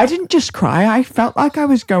 I didn't just cry. I felt like I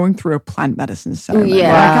was going through a plant medicine ceremony.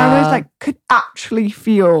 Yeah. Like I was like, could actually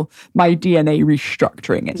feel my DNA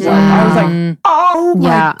restructuring itself. I was like, oh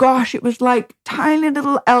my gosh. It was like tiny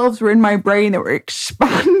little elves were in my brain that were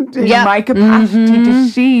expanding my capacity to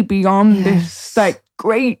see beyond this like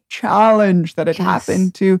great challenge that had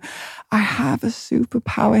happened to, I have a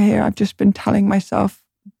superpower here. I've just been telling myself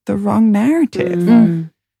the wrong narrative.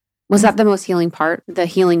 Was that the most healing part? The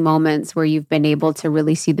healing moments where you've been able to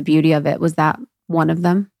really see the beauty of it? Was that one of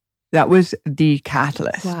them? That was the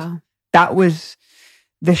catalyst. Wow. That was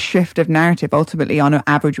the shift of narrative. Ultimately, on an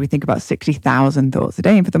average, we think about 60,000 thoughts a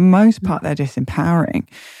day. And for the most part, they're disempowering.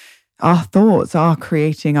 Our thoughts are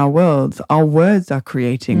creating our worlds. Our words are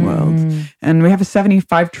creating worlds. And we have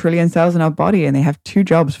 75 trillion cells in our body, and they have 2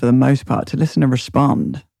 jobs for the most part: to listen and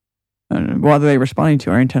respond. And what are they responding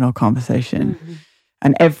to? Our internal conversation.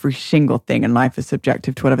 And every single thing in life is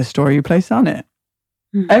subjective to whatever story you place on it.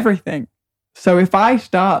 Everything. So if I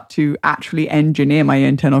start to actually engineer my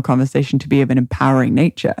internal conversation to be of an empowering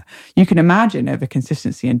nature, you can imagine over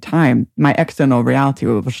consistency and time, my external reality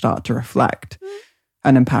will start to reflect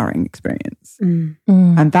an empowering experience.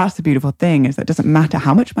 And that's the beautiful thing, is that it doesn't matter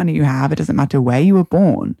how much money you have. It doesn't matter where you were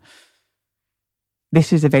born.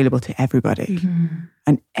 This is available to everybody.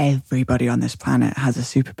 And everybody on this planet has a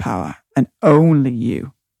superpower. And only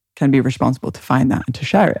you can be responsible to find that and to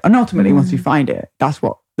share it. And ultimately, once you find it, that's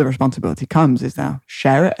what the responsibility comes, is now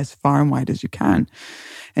share it as far and wide as you can.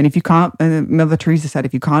 And if you can't, Mother Teresa said,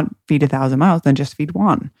 if you can't feed 1,000 mouths, then just feed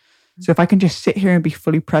one. So if I can just sit here and be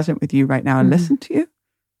fully present with you right now and listen to you,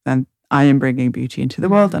 then I am bringing beauty into the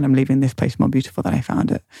world, and I'm leaving this place more beautiful than I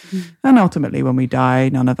found it. And ultimately, when we die,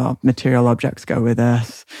 none of our material objects go with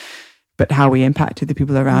us. But how we impacted the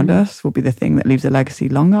people around us will be the thing that leaves a legacy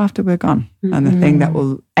long after we're gone, and the thing that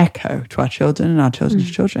will echo to our children and our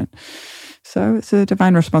children's children. So it's a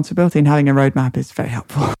divine responsibility, and having a roadmap is very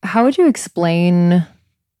helpful. How would you explain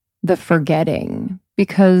the forgetting?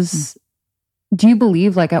 Because do you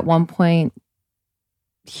believe like at one point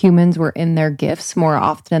humans were in their gifts more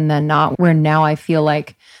often than not, where now I feel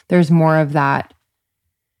like there's more of that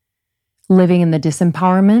living in the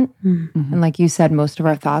disempowerment? And like you said, most of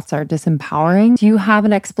our thoughts are disempowering. Do you have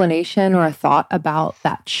an explanation or a thought about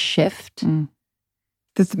that shift?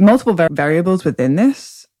 There's multiple variables within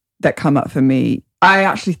this that come up for me. I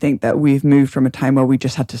actually think that we've moved from a time where we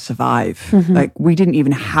just had to survive. Like we didn't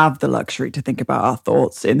even have the luxury to think about our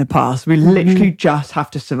thoughts in the past. We literally just have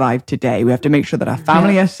to survive today. We have to make sure that our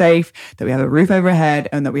family are safe, that we have a roof over our head,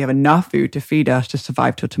 and that we have enough food to feed us to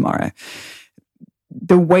survive till tomorrow.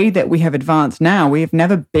 The way that we have advanced now, we have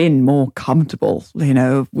never been more comfortable. You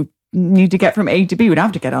know, we need to get from A to B. We'd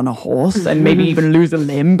have to get on a horse and maybe even lose a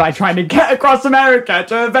limb by trying to get across America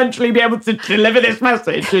to eventually be able to deliver this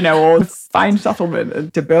message, you know, or find settlement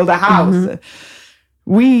and to build a house.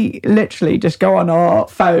 We literally just go on our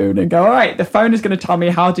phone and go, all right, the phone is going to tell me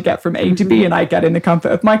how to get from A to B, and I get in the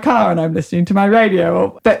comfort of my car and I'm listening to my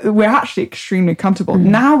radio. But we're actually extremely comfortable.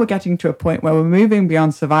 Now we're getting to a point where we're moving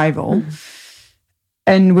beyond survival.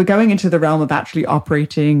 And we're going into the realm of actually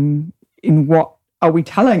operating in what are we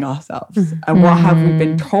telling ourselves and what have we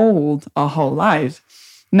been told our whole lives.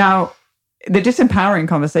 Now, the disempowering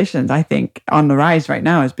conversations, I think, on the rise right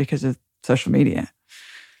now is because of social media.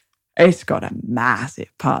 It's got a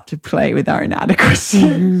massive part to play with our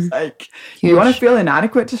inadequacy. Like, you want to feel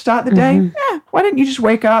inadequate to start the day? Yeah, why don't you just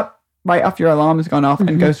wake up right after your alarm has gone off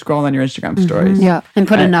and go scroll on your Instagram stories? Yeah, and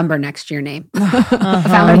put a number next to your name.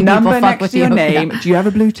 A number next to your name. Do you have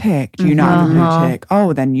a blue tick? Do you not have a blue tick?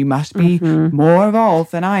 Oh, then you must be more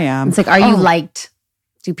evolved than I am. It's like, are you liked?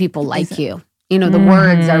 Do people like you? You know, the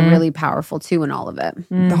words are really powerful too in all of it.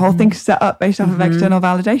 The whole thing's set up based off of external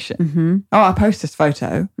validation. Oh, I post this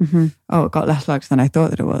photo. Oh, it got less likes than I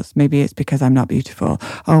thought that it was. Maybe it's because I'm not beautiful.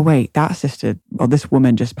 Oh, wait, that sister, well, this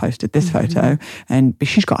woman just posted this photo and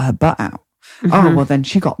she's got her butt out. Oh, well, then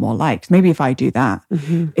she got more likes. Maybe if I do that.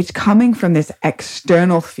 It's coming from this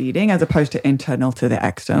external feeding as opposed to internal to the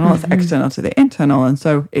external. It's external to the internal. And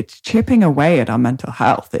so it's chipping away at our mental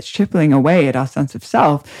health. It's chipping away at our sense of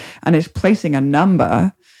self. And it's placing a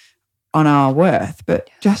number on our worth. But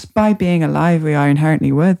just by being alive, we are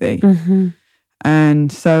inherently worthy.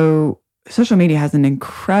 And so social media has an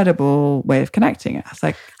incredible way of connecting us.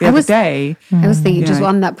 Like the other day, I was thinking just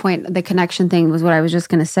on that point, the connection thing was what I was just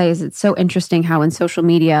going to say. Is it's so interesting how in social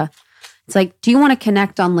media, it's like, do you want to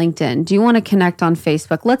connect on LinkedIn? Do you want to connect on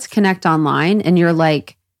Facebook? Let's connect online. And you're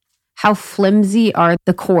like, how flimsy are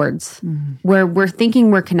the cords where we're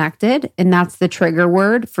thinking we're connected, and that's the trigger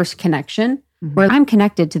word for connection, where I'm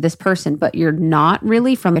connected to this person, but you're not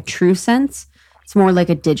really from a true sense. It's more like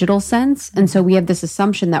a digital sense. And so we have this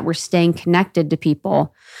assumption that we're staying connected to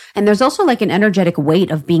people. And there's also like an energetic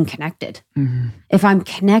weight of being connected. If I'm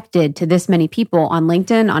connected to this many people on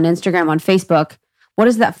LinkedIn, on Instagram, on Facebook, what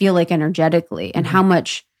does that feel like energetically? And how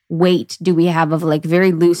much weight do we have of like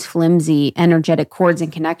very loose, flimsy, energetic cords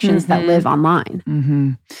and connections that live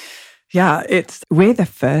online? Yeah, we're the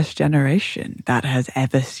first generation that has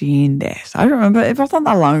ever seen this. I remember it wasn't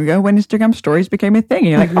that long ago when Instagram stories became a thing. And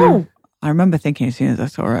you're like, oh, I remember thinking as soon as I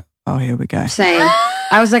saw it, oh, here we go. Same.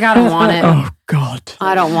 I was like, I don't want it. Oh, God.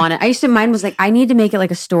 I don't want it. Mine was like, I need to make it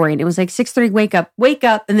like a story. And it was like 6:30, wake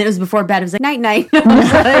up. And then it was before bed. It was like, night.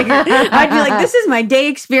 I'd be like, this is my day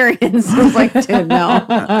experience. I was like, dude, no.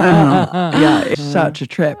 Yeah, it's such a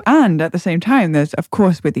trip. And at the same time, there's, of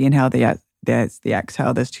course, with the inhale, there's the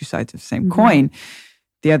exhale. There's two sides of the same coin.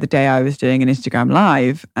 The other day I was doing an Instagram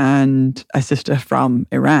live, and a sister from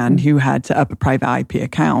Iran who had set up a private IP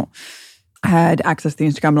account had access to the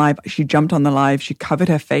Instagram live. She jumped on the live, she covered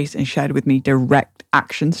her face and shared with me direct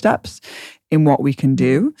action steps in what we can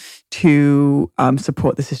do to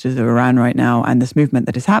support the Sisters of Iran right now and this movement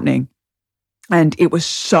that is happening. And it was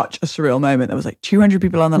such a surreal moment. There was like 200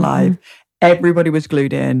 people on the live. Everybody was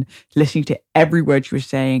glued in, listening to every word she was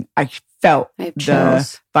saying. I felt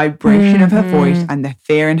the vibration of her voice and the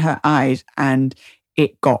fear in her eyes. And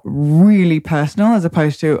it got really personal as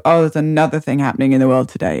opposed to, oh, there's another thing happening in the world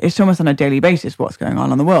today. It's almost on a daily basis what's going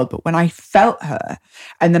on in the world. But when I felt her,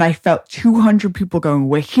 and then I felt 200 people going,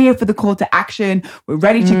 we're here for the call to action. We're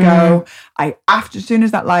ready to go. As soon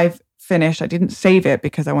as that live finished, I didn't save it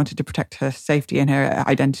because I wanted to protect her safety and her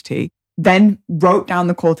identity. Then wrote down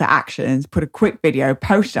the call to actions, put a quick video,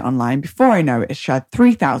 posted it online. Before I know it, it's shared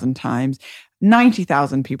 3,000 times.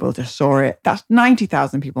 90,000 people just saw it. That's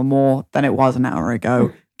 90,000 people more than it was an hour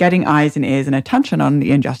ago, getting eyes and ears and attention on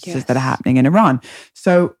the injustices that are happening in Iran.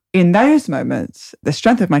 So in those moments, the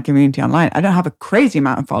strength of my community online, I don't have a crazy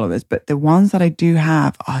amount of followers, but the ones that I do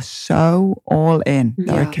have are so all in.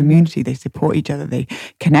 They're a community. They support each other. They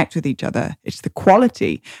connect with each other. It's the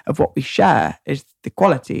quality of what we share is the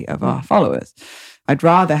quality of our followers. I'd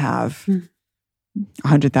rather have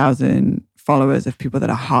 100,000 followers of people that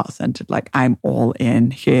are heart-centered, like I'm all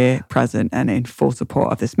in here, present, and in full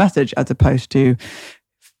support of this message, as opposed to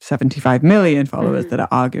 75 million followers that are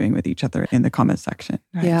arguing with each other in the comments section.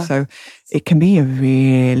 Right? Yeah. So it can be a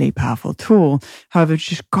really powerful tool. However, it's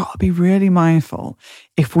just got to be really mindful.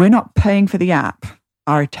 If we're not paying for the app,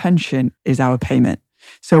 our attention is our payment.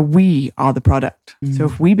 So we are the product. So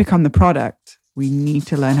if we become the product, we need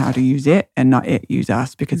to learn how to use it and not it use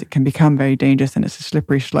us, because it can become very dangerous and it's a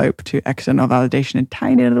slippery slope to external validation and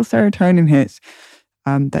tiny little serotonin hits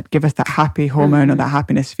that give us that happy hormone or that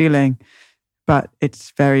happiness feeling. But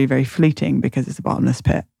it's very, very fleeting because it's a bottomless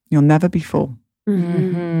pit. You'll never be full. So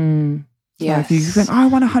if you think, I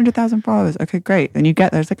want 100,000 followers. Okay, great. Then you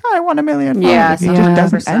get there. It's like, I want 1 million followers. Yes, It just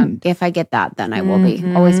doesn't end. If I get that, then I will be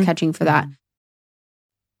always catching for that.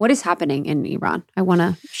 What is happening in Iran? I want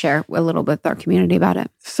to share a little bit with our community about it.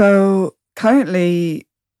 So currently,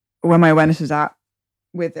 where my awareness is at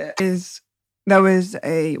with it is there was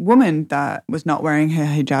a woman that was not wearing her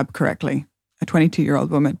hijab correctly, a 22-year-old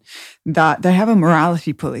woman, that they have a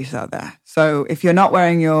morality police out there. So if you're not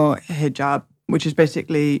wearing your hijab, which is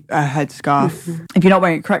basically a headscarf, if you're not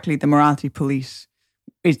wearing it correctly, the morality police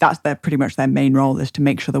that's pretty much their main role, is to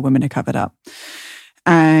make sure the women are covered up.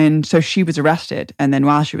 And so she was arrested. And then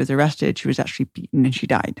while she was arrested, she was actually beaten and she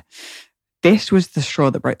died. This was the straw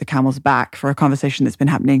that broke the camel's back for a conversation that's been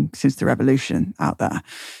happening since the revolution out there.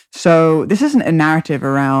 So this isn't a narrative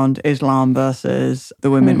around Islam versus the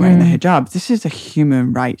women wearing the hijab. This is a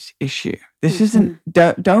human rights issue. This isn't,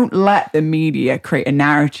 don't let the media create a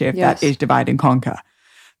narrative that is divide and conquer.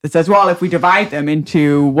 That says, well, if we divide them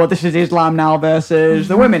into, well, this is Islam now versus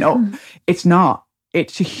the women. Oh, it's not.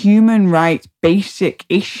 It's a human rights basic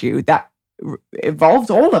issue that involves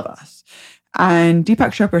all of us. And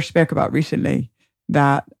Deepak Chopra spoke about recently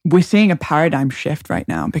that we're seeing a paradigm shift right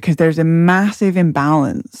now because there's a massive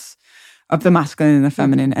imbalance of the masculine and the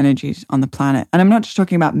feminine energies on the planet. And I'm not just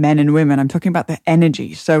talking about men and women, I'm talking about the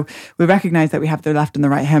energy. So we recognize that we have the left and the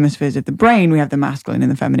right hemispheres of the brain, we have the masculine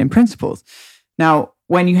and the feminine principles. Now,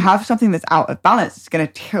 when you have something that's out of balance, it's going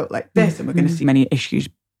to tilt like this, and we're going to see many issues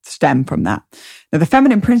stem from that. Now, the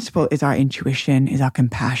feminine principle is our intuition, is our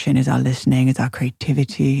compassion, is our listening, is our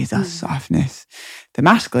creativity, is our softness. The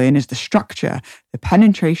masculine is the structure, the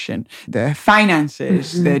penetration, the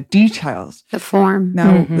finances, the details. The form.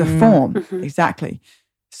 Now, the form, exactly.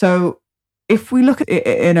 So if we look at it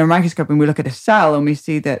in a microscope and we look at a cell and we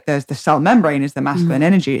see that there's the cell membrane is the masculine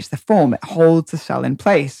energy, it's the form, it holds the cell in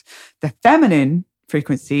place. The feminine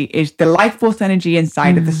frequency is the life force energy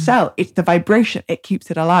inside of the cell. It's the vibration. It keeps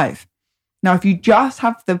it alive. Now, if you just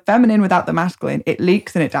have the feminine without the masculine, it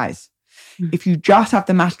leaks and it dies. If you just have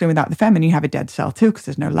the masculine without the feminine, you have a dead cell too, because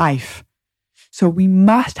there's no life. So we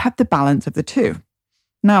must have the balance of the two.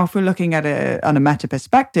 Now, if we're looking at it on a meta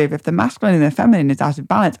perspective, if the masculine and the feminine is out of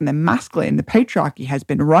balance, and the masculine, the patriarchy, has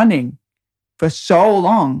been running for so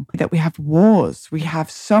long that we have wars, we have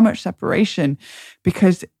so much separation,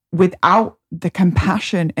 because without the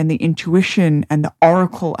compassion and the intuition and the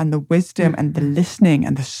oracle and the wisdom and the listening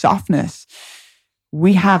and the softness,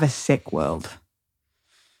 we have a sick world.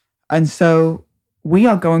 And so we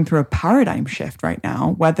are going through a paradigm shift right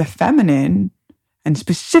now where the feminine, and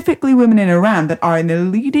specifically women in Iran that are in the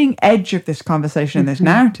leading edge of this conversation, this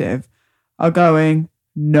narrative, are going,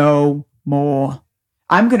 no more.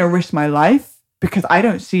 I'm going to risk my life because I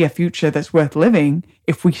don't see a future that's worth living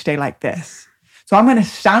if we stay like this. So I'm going to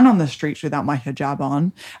stand on the streets without my hijab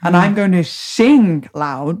on, and I'm going to sing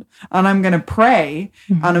loud, and I'm going to pray,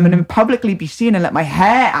 and I'm going to publicly be seen and let my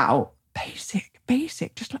hair out.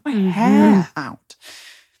 Basic, just let my hair out.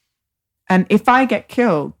 And if I get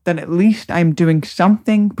killed, then at least I'm doing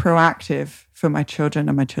something proactive for my children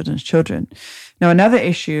and my children's children. Now, another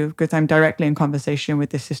issue, because I'm directly in conversation with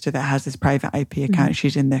this sister that has this private IP account.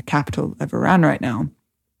 She's in the capital of Iran right now.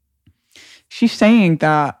 She's saying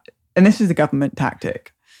that, and this is the government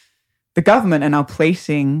tactic, the government are now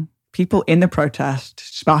placing people in the protest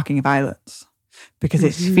sparking violence because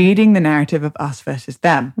it's feeding the narrative of us versus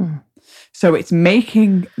them. So it's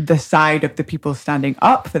making the side of the people standing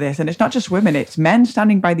up for this. And it's not just women, it's men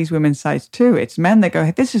standing by these women's sides too. It's men that go,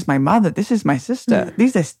 hey, this is my mother, this is my sister.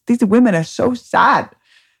 These women are so sad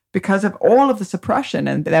because of all of the suppression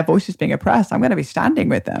and their voices being oppressed, I'm going to be standing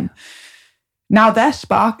with them. Now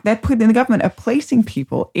the government are placing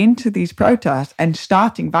people into these protests and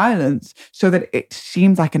starting violence so that it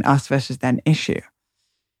seems like an us versus them issue.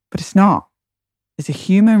 But it's not. It's a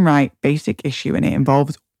human right basic issue, and it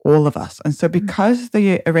involves all of us. And so because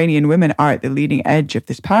the Iranian women are at the leading edge of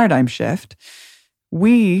this paradigm shift,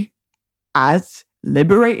 we, as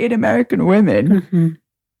liberated American women,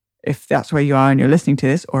 if that's where you are and you're listening to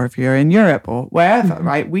this, or if you're in Europe or wherever,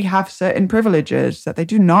 right? We have certain privileges that they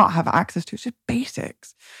do not have access to. It's just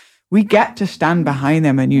basics. We get to stand behind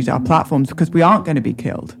them and use our platforms because we aren't going to be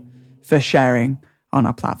killed for sharing on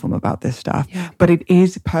our platform about this stuff. Yeah. But it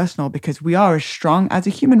is personal because we are as strong as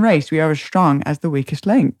a human race. We are as strong as the weakest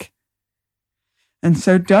link. And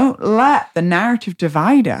so don't let the narrative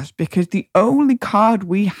divide us, because the only card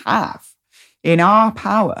we have in our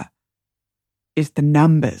power is the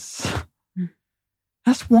numbers.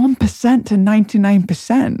 That's 1% to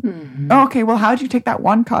 99%. Okay, well, how do you take that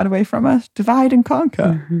one card away from us? Divide and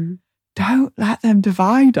conquer. Don't let them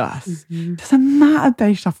divide us. Doesn't matter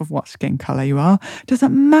based off of what skin color you are.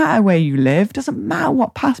 Doesn't matter where you live. Doesn't matter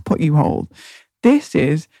what passport you hold. This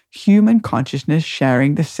is human consciousness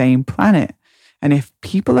sharing the same planet. And if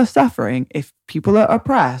people are suffering, if people are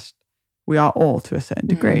oppressed, we are all to a certain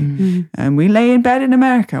degree. And we lay in bed in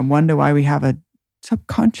America and wonder why we have a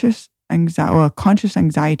subconscious anxiety or a conscious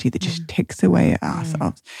anxiety that just ticks away at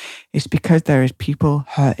ourselves. It's because there is people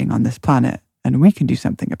hurting on this planet and we can do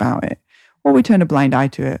something about it. Or we turn a blind eye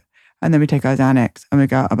to it and then we take our Xanax and we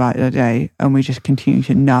go about the day and we just continue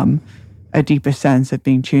to numb a deeper sense of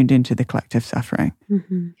being tuned into the collective suffering.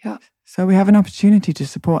 Yeah. So we have an opportunity to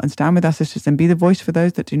support and stand with our sisters and be the voice for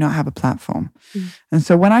those that do not have a platform. And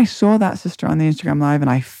so when I saw that sister on the Instagram Live and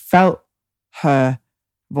I felt her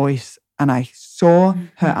voice and I saw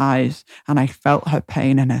her eyes and I felt her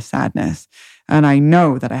pain and her sadness, and I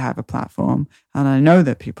know that I have a platform and I know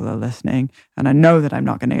that people are listening and I know that I'm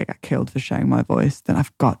not going to get killed for sharing my voice, then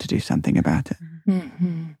I've got to do something about it.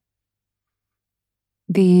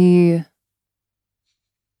 The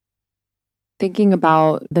thinking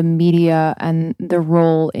about the media and the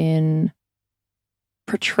role in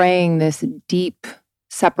portraying this deep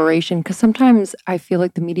separation, because sometimes I feel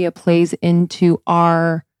like the media plays into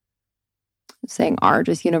our, saying our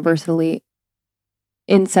just universally,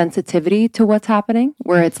 insensitivity to what's happening,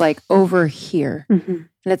 where it's like over here. And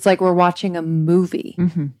it's like we're watching a movie.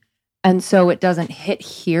 And so it doesn't hit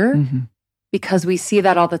here because we see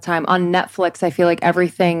that all the time. On Netflix, I feel like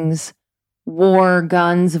everything's war,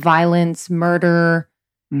 guns, violence, murder,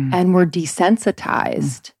 and we're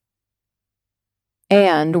desensitized.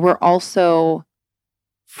 And we're also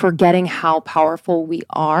forgetting how powerful we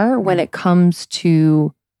are when it comes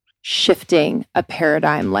to shifting a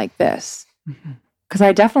paradigm like this. Because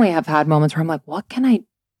I definitely have had moments where I'm like, what can I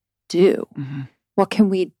do? What can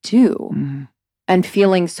we do? And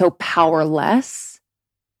feeling so powerless.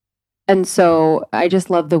 And so I just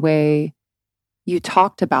love the way you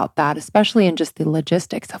talked about that, especially in just the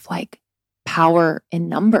logistics of like power in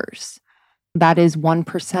numbers. That is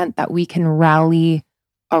 1% that we can rally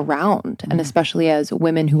around. And especially as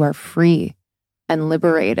women who are free and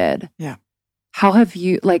liberated. Yeah. How have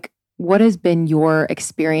you, like, what has been your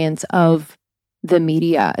experience of the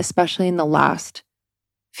media, especially in the last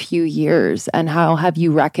few years? And how have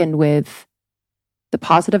you reckoned with the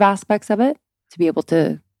positive aspects of it to be able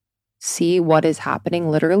to see what is happening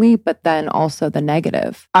literally, but then also the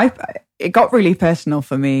negative? It got really personal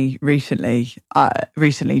for me recently.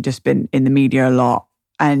 Recently just been in the media a lot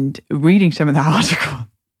and reading some of the articles.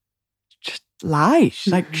 Just lies,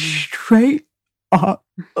 like straight up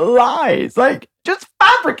lies, like just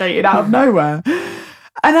fabricated out of nowhere.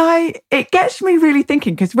 And it gets me really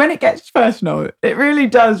thinking, because when it gets personal, it really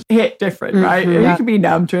does hit different, right? You can be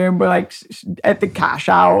numb to him. We're like at the cash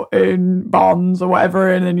out in bonds or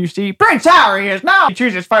whatever, and then you see Prince Harry is now. You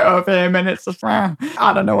choose this photo of him, and it's just, I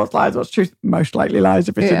don't know what's lies, what's truth. Most likely lies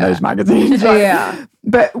if it's in those magazines. Right?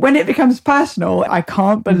 But when it becomes personal, I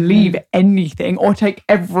can't believe anything or take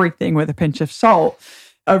everything with a pinch of salt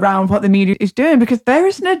around what the media is doing, because there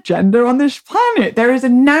is an agenda on this planet. There is a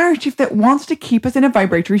narrative that wants to keep us in a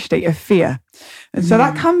vibratory state of fear. And so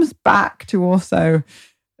that comes back to also,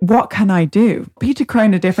 what can I do? Peter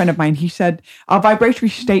Crone, a dear friend of mine, he said, our vibratory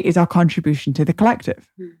state is our contribution to the collective.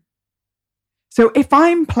 So if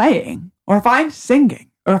I'm playing, or if I'm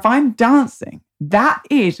singing, or if I'm dancing, that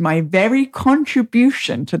is my very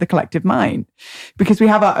contribution to the collective mind, because we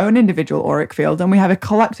have our own individual auric field and we have a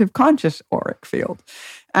collective conscious auric field.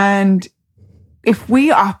 And if we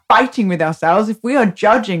are fighting with ourselves, if we are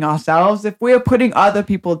judging ourselves, if we are putting other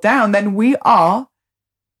people down, then we are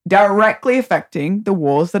directly affecting the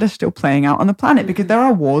wars that are still playing out on the planet, because there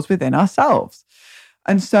are wars within ourselves.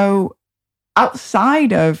 And so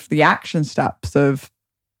outside of the action steps of,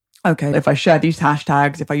 okay, if I share these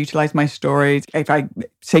hashtags, if I utilize my stories, if I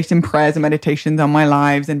say some prayers and meditations on my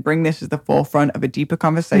lives and bring this as the forefront of a deeper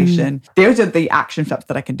conversation, those are the action steps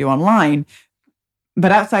that I can do online.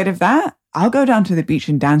 But outside of that, I'll go down to the beach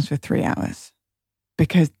and dance for 3 hours,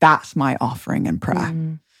 because that's my offering and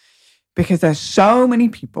prayer. Because there's so many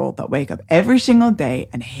people that wake up every single day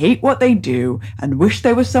and hate what they do and wish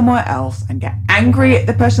they were somewhere else and get angry at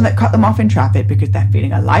the person that cut them off in traffic because they're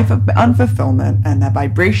feeling a life of unfulfillment and they're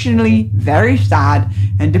vibrationally very sad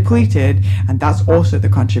and depleted. And that's also the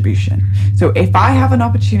contribution. So if I have an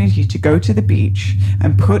opportunity to go to the beach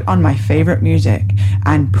and put on my favorite music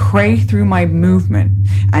and pray through my movement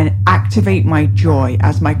and activate my joy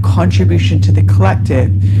as my contribution to the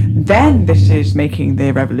collective, then this is making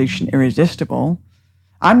the revolution irresistible.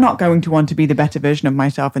 I'm not going to want to be the better version of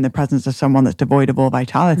myself in the presence of someone that's devoid of all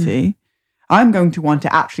vitality. I'm going to want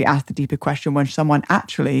to actually ask the deeper question when someone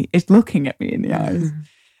actually is looking at me in the eyes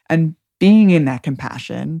and being in their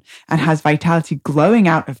compassion and has vitality glowing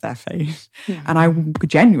out of their face. And I'm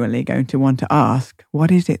genuinely going to want to ask,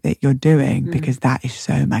 what is it that you're doing? Because that is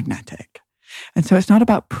so magnetic. And so it's not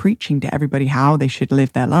about preaching to everybody how they should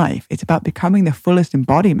live their life. It's about becoming the fullest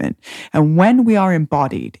embodiment. And when we are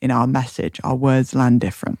embodied in our message, our words land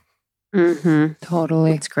different.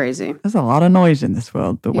 Totally. It's crazy. There's a lot of noise in this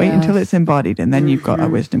world, but wait until it's embodied, and then you've got a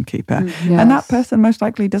wisdom keeper. And that person most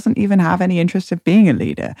likely doesn't even have any interest of being a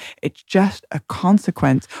leader. It's just a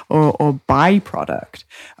consequence or byproduct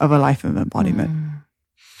of a life of embodiment.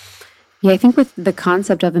 Yeah, I think with the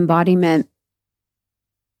concept of embodiment,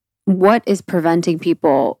 what is preventing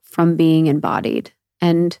people from being embodied?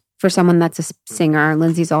 And for someone that's a singer,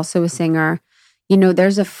 Lindsay's also a singer, you know,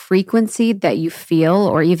 there's a frequency that you feel,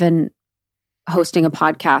 or even hosting a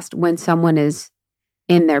podcast, when someone is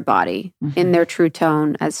in their body, in their true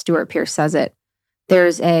tone, as Stuart Pearce says it.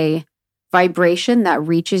 There's a vibration that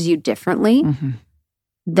reaches you differently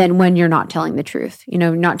than when you're not telling the truth. You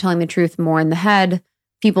know, not telling the truth more in the head.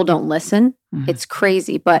 People don't listen. It's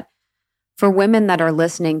crazy. But for women that are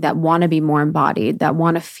listening, that want to be more embodied, that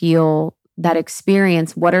want to feel that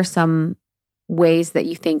experience, what are some ways that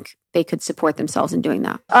you think they could support themselves in doing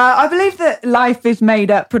that? I believe that life is made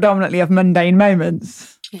up predominantly of mundane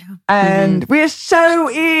moments. And we're so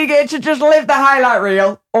eager to just live the highlight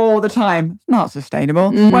reel all the time. It's not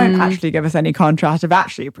sustainable. Won't actually give us any contrast of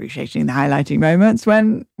actually appreciating the highlighting moments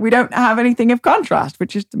when we don't have anything of contrast,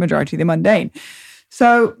 which is the majority of the mundane.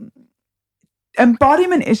 So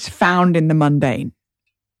embodiment is found in the mundane.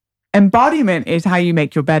 Embodiment is how you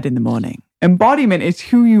make your bed in the morning. Embodiment is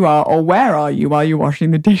who you are, or where are you while you're washing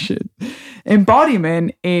the dishes.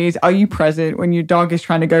 Embodiment is, are you present when your dog is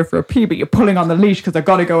trying to go for a pee, but you're pulling on the leash because I've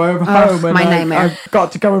got to go over home and I've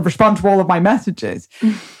got to go and respond to all of my messages.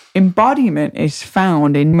 Embodiment is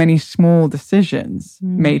found in many small decisions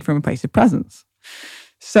made from a place of presence.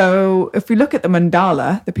 So if we look at the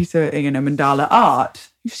mandala, the piece of, mandala art,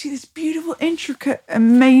 you see this beautiful, intricate,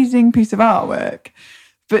 amazing piece of artwork.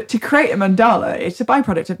 But to create a mandala, it's a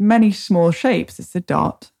byproduct of many small shapes. It's a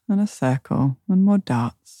dot and a circle and more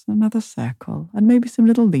dots, another circle, and maybe some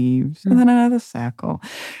little leaves, and then another circle.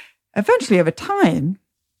 Eventually, over time,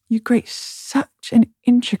 you create such an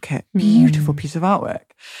intricate, beautiful piece of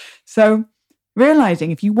artwork. So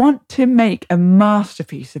realizing if you want to make a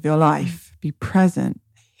masterpiece of your life, be present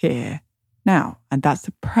here now. And that's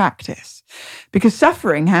the practice. Because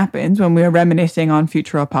suffering happens when we are reminiscing on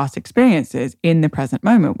future or past experiences in the present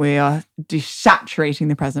moment. We are desaturating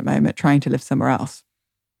the present moment, trying to live somewhere else.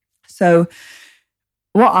 So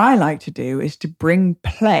what I like to do is to bring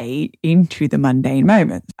play into the mundane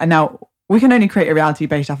moments. And now we can only create a reality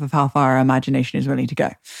based off of how far our imagination is willing to go.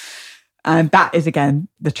 And that is, again,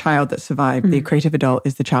 the child that survived. The creative adult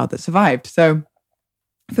is the child that survived. So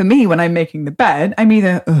for me, when I'm making the bed, I'm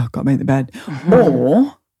either, got to make the bed,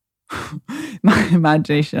 or my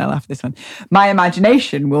imagination, I laugh at this one, my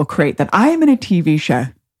imagination will create that I am in a TV show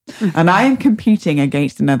and I am competing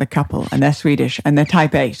against another couple, and they're Swedish and they're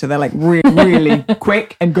type A. So they're like really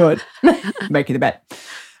quick and good making the bed.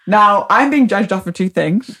 Now, I'm being judged off of two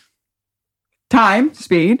things: time,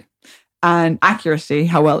 speed, and accuracy,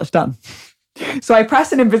 how well it's done. So I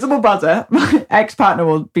press an invisible buzzer. My ex-partner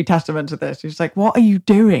will be testament to this. He's like, what are you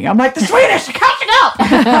doing? I'm like, the Swedish are catching up.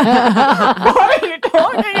 What are you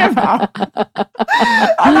talking about?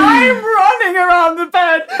 And I'm running around the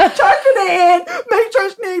bed, tucking it in, make sure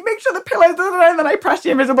it's neat, make sure the pillows are in then I press the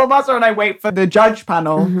invisible buzzer and I wait for the judge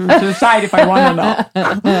panel to decide if I won or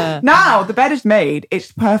not. Now the bed is made.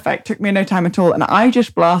 It's perfect. Took me no time at all. And I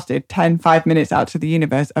just blasted 5 minutes out to the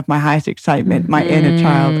universe of my highest excitement, my inner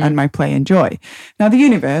child, and my play and joy. Now the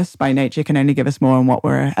universe by nature can only give us more on what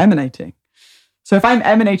we're emanating. So if I'm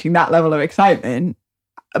emanating that level of excitement,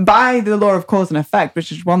 by the law of cause and effect,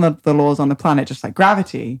 which is one of the laws on the planet, just like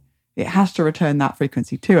gravity, it has to return that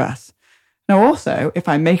frequency to us. Now, also, if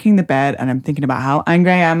I'm making the bed and I'm thinking about how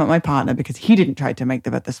angry I am at my partner because he didn't try to make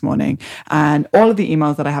the bed this morning, and all of the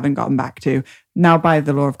emails that I haven't gotten back to, now by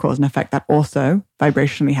the law of cause and effect, that also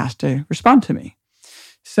vibrationally has to respond to me.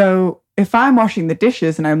 So if I'm washing the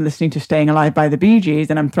dishes and I'm listening to Staying Alive by the Bee Gees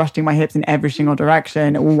and I'm thrusting my hips in every single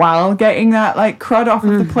direction while getting that like crud off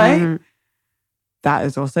of the plate, that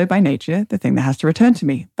is also by nature the thing that has to return to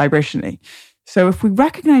me vibrationally. So if we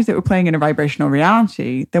recognize that we're playing in a vibrational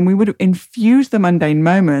reality, then we would infuse the mundane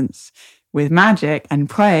moments with magic and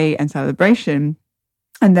play and celebration,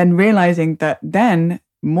 and then realizing that then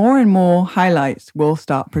more and more highlights will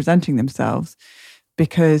start presenting themselves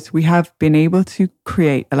because we have been able to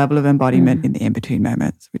create a level of embodiment in the in-between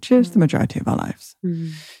moments, which is the majority of our lives.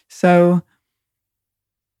 So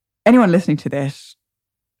anyone listening to this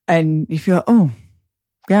and you feel, oh,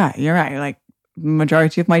 yeah, you're right. Like,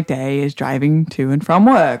 majority of my day is driving to and from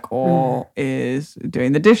work or is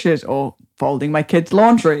doing the dishes or folding my kids'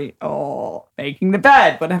 laundry or making the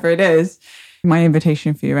bed, whatever it is. My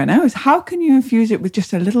invitation for you right now is how can you infuse it with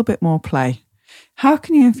just a little bit more play? How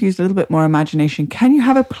can you infuse a little bit more imagination? Can you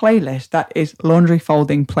have a playlist that is laundry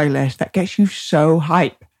folding playlist that gets you so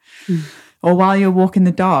hype? Or while you're walking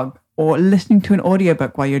the dog, or listening to an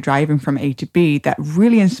audiobook while you're driving from A to B that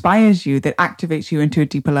really inspires you, that activates you into a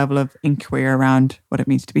deeper level of inquiry around what it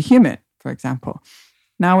means to be human, for example.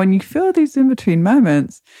 Now, when you feel these in-between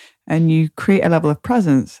moments and you create a level of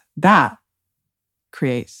presence, that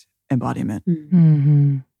creates embodiment.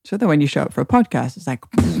 So that when you show up for a podcast, it's like,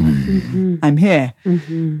 I'm here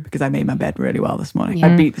because I made my bed really well this morning.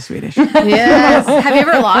 I beat the Swedish. Yes. Have you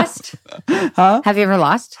ever lost? Huh? Have you ever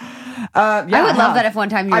lost? Yeah, I would love that if one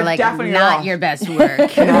time you were like, not lost. your best work.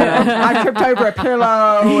 I tripped over a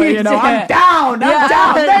pillow. I'm down.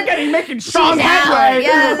 They're making strong headway.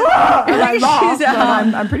 Yes. And I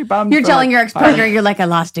lost. I'm pretty bummed. You're telling your ex-partner, you're like, I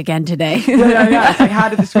lost again today. Yeah. It's like, how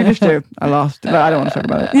did the Swedish do? I lost. But I don't want to talk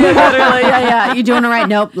about it. Yeah. You doing all right?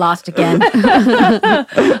 Nope. Lost again.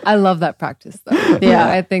 I love that practice though. Yeah.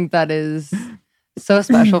 I think that is so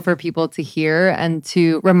special for people to hear and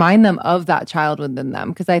to remind them of that child within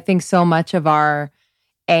them. Because I think so much of our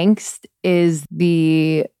angst is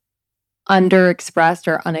the underexpressed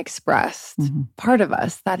or unexpressed part of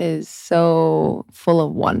us that is so full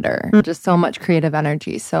of wonder, just so much creative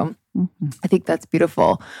energy. So I think that's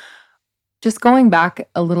beautiful. Just going back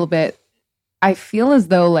a little bit, I feel as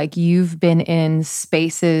though like you've been in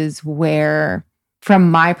spaces where,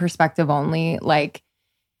 from my perspective only, like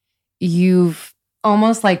you've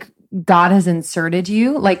almost like God has inserted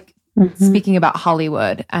you, like speaking about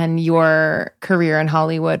Hollywood and your career in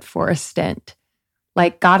Hollywood for a stint.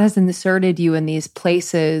 Like God has inserted you in these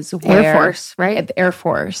places where... Air Force, right? The Air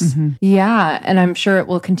Force. Yeah. And I'm sure it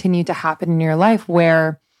will continue to happen in your life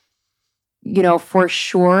where, for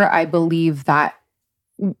sure, I believe that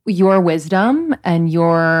your wisdom and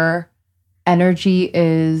your energy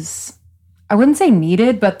is, I wouldn't say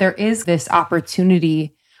needed, but there is this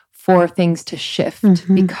opportunity for things to shift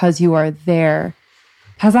because you are there.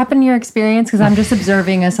 Has that been your experience? Because I'm just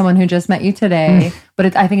observing as someone who just met you today,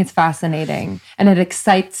 but I think it's fascinating and it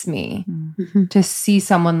excites me to see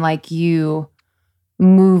someone like you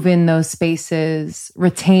move in those spaces,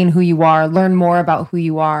 retain who you are, learn more about who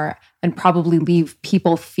you are, and probably leave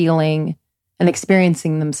people feeling and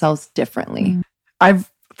experiencing themselves differently.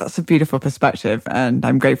 That's a beautiful perspective, and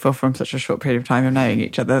I'm grateful from such a short period of time of knowing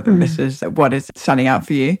each other that this is what is standing out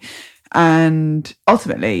for you. And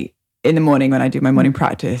ultimately, in the morning when I do my morning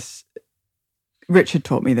practice, Richard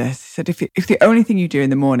taught me this. He said, if the only thing you do in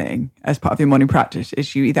the morning as part of your morning practice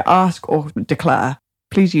is you either ask or declare,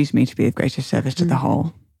 please use me to be of greatest service to the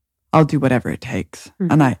whole, I'll do whatever it takes.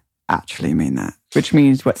 And I actually mean that, which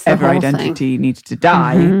means whatever identity needs to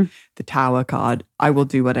die, the Tower card, I will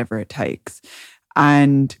do whatever it takes.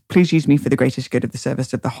 And please use me for the greatest good of the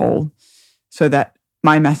service of the whole, so that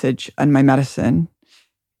my message and my medicine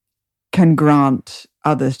can grant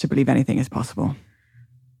others to believe anything is possible.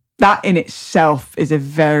 That in itself is a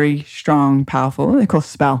very strong, powerful, they call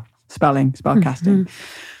spell casting.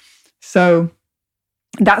 So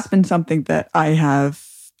that's been something that I have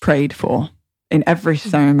prayed for in every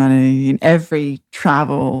ceremony, in every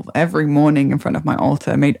travel, every morning in front of my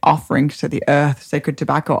altar, made offerings to the earth, sacred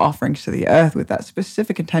tobacco offerings to the earth with that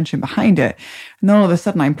specific intention behind it. And then all of a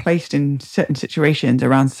sudden I'm placed in certain situations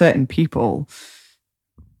around certain people.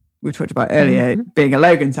 We talked about earlier, being at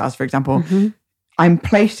Logan's house, for example. I'm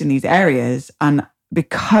placed in these areas, and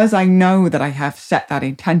because I know that I have set that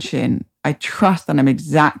intention, I trust that I'm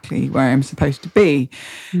exactly where I'm supposed to be.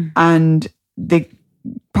 And the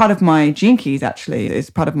part of my Gene Keys, actually, is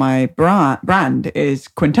part of my brand is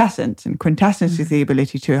quintessence. And quintessence is the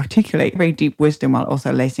ability to articulate very deep wisdom while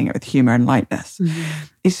also lacing it with humor and lightness.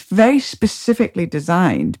 It's very specifically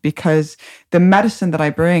designed because the medicine that I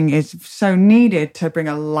bring is so needed to bring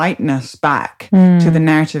a lightness back to the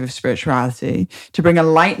narrative of spirituality, to bring a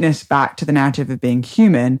lightness back to the narrative of being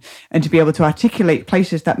human, and to be able to articulate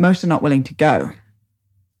places that most are not willing to go.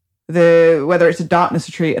 Whether it's a darkness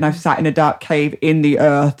retreat and I've sat in a dark cave in the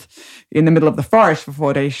earth in the middle of the forest for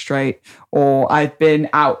 4 days straight, or I've been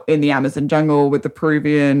out in the Amazon jungle with the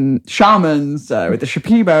Peruvian shamans, with the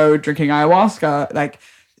Shipibo drinking ayahuasca. Like,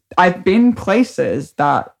 I've been places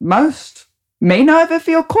that most may never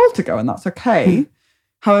feel called to go, and that's okay.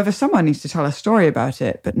 However, someone needs to tell a story about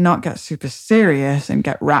it, but not get super serious and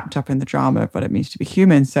get wrapped up in the drama of what it means to be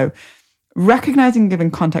human. So recognizing and giving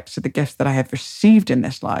context to the gifts that I have received in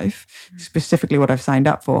this life, specifically what I've signed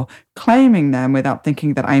up for, claiming them without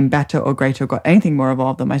thinking that I'm better or greater or got anything more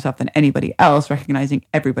evolved than myself than anybody else, recognizing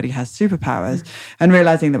everybody has superpowers, and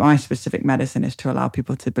realizing that my specific medicine is to allow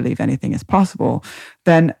people to believe anything is possible,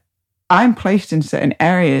 then I'm placed in certain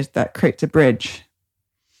areas that creates a bridge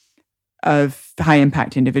of high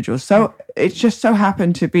impact individuals. So it's just so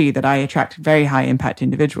happened to be that I attract very high impact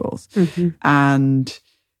individuals and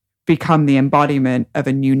become the embodiment of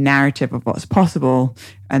a new narrative of what's possible.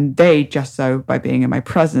 And they, just so by being in my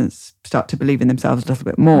presence, start to believe in themselves a little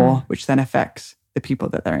bit more, which then affects the people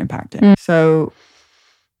that they're impacting. So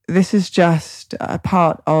this is just a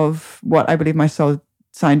part of what I believe my soul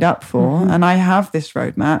signed up for. And I have this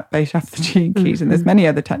roadmap based off the Gene Keys. And there's many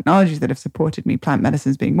other technologies that have supported me, plant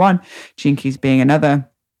medicines being one, Gene Keys being another,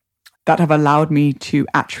 that have allowed me to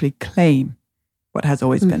actually claim what has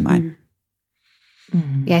always been mine.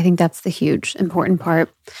 Yeah, I think that's the huge, important part.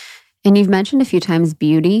 And you've mentioned a few times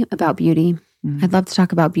about beauty. I'd love to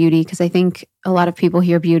talk about beauty because I think a lot of people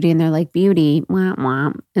hear beauty and they're like, beauty, wah,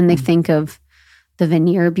 wah, and they think of the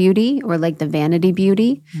veneer beauty or like the vanity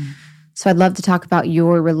beauty. So I'd love to talk about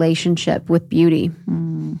your relationship with beauty.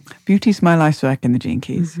 Beauty's my life's work in the Gene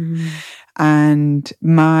Keys. And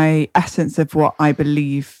my essence of what I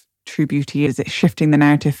believe true beauty is, it's shifting the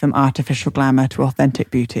narrative from artificial glamour to authentic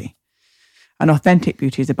beauty. And authentic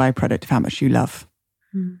beauty is a byproduct of how much you love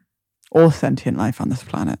all sentient life on this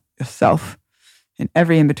planet, yourself, in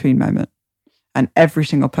every in-between moment, and every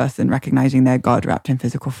single person recognizing their God wrapped in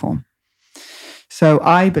physical form. So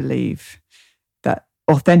I believe that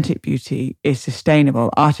authentic beauty is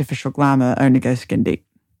sustainable. Artificial glamour only goes skin deep.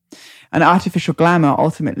 And artificial glamour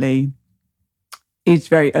ultimately is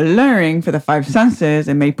very alluring for the five senses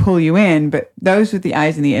and may pull you in, but those with the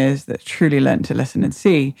eyes and the ears that truly learn to listen and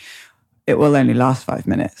see, it will only last 5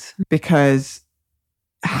 minutes, because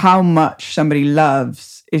how much somebody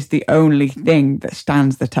loves is the only thing that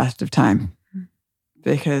stands the test of time.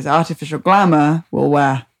 Because artificial glamour will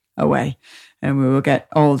wear away and we will get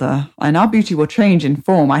older and our beauty will change in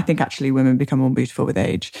form. I think actually women become more beautiful with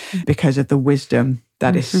age because of the wisdom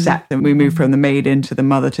that is set. And we move from the maiden to the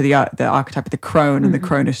mother to the archetype of the crone. And the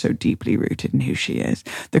crone is so deeply rooted in who she is.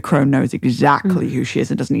 The crone knows exactly who she is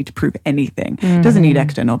and doesn't need to prove anything. Doesn't need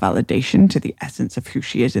external validation to the essence of who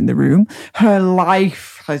she is in the room. Her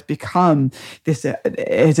life has become this,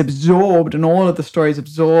 is absorbed, and all of the stories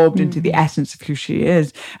absorbed into the essence of who she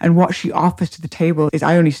is. And what she offers to the table is,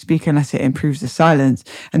 I only speak unless it improves the silence.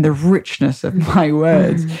 And the richness of my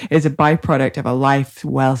words is a byproduct of a life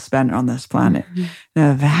well spent on this planet.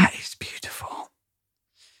 Now that is beautiful.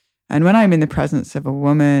 And when I'm in the presence of a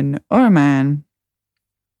woman or a man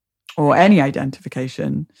or any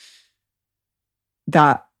identification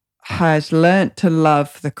that has learnt to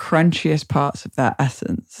love the crunchiest parts of their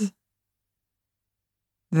essence,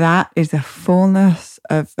 that is a fullness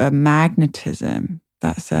of a magnetism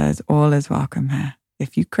that says all is welcome here.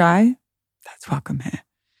 If you cry, that's welcome here.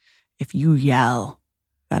 If you yell,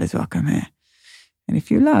 that is welcome here. And if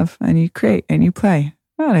you love and you create and you play,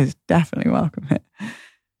 that is definitely welcome here.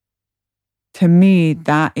 To me,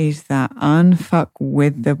 that is that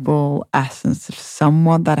unfuckwithable essence of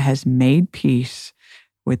someone that has made peace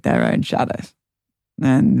with their own shadows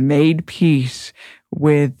and made peace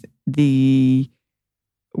with their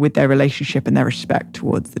relationship and their respect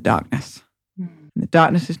towards the darkness. The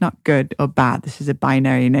darkness is not good or bad. This is a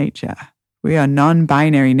binary nature. We are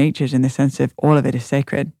non-binary natures in the sense of all of it is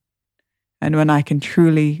sacred. And when I can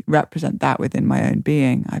truly represent that within my own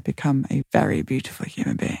being, I become a very beautiful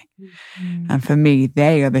human being. Mm-hmm. And for me,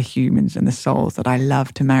 they are the humans and the souls that I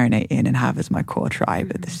love to marinate in and have as my core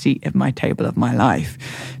tribe at the seat of my table of my life.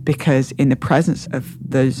 Because in the presence of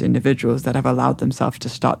those individuals that have allowed themselves to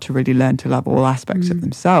start to really learn to love all aspects of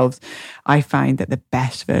themselves, I find that the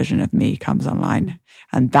best version of me comes online.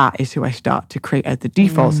 And that is who I start to create as the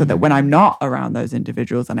default, so that when I'm not around those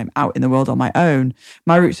individuals and I'm out in the world on my own,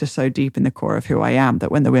 my roots are so deep in the core of who I am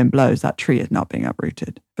that when the wind blows, that tree is not being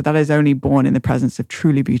uprooted. But that is only born in the presence of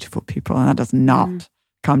truly beautiful people. And that does not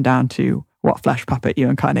come down to what flesh puppet you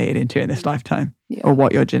incarnated into in this lifetime, or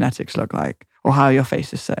what your genetics look like, or how your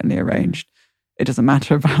face is certainly arranged. It doesn't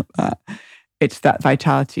matter about that. It's that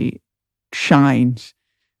vitality shines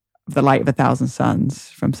the light of 1,000 suns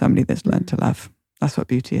from somebody that's learned to love. That's what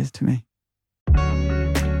beauty is to me.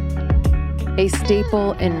 A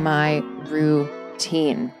staple in my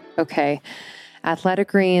routine. Okay. Athletic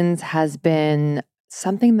Greens has been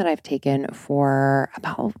something that I've taken for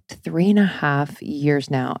about 3.5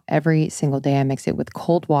 years now. Every single day I mix it with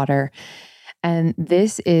cold water. And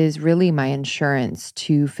this is really my insurance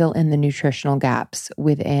to fill in the nutritional gaps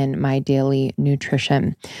within my daily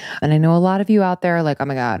nutrition. And I know a lot of you out there are like, oh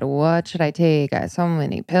my God, what should I take? I have so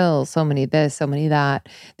many pills, so many this, so many that.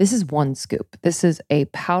 This is one scoop. This is a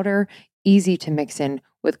powder, easy to mix in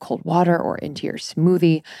with cold water or into your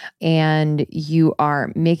smoothie. And you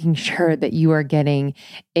are making sure that you are getting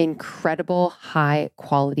incredible high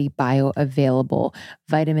quality bioavailable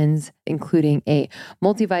vitamins, including a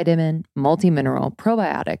multivitamin, multi-mineral,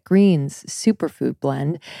 probiotic, greens, superfood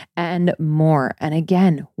blend, and more. And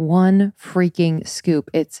again, one freaking scoop.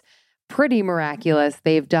 It's pretty miraculous.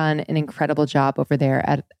 They've done an incredible job over there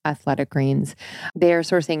at Athletic Greens. They are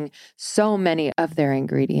sourcing so many of their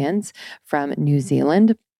ingredients from New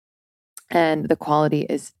Zealand, and the quality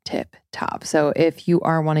is tip top. So if you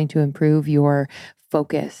are wanting to improve your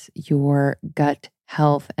focus, your gut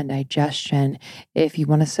health and digestion, if you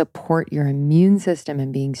want to support your immune system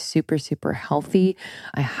and being super, super healthy,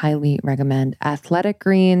 I highly recommend Athletic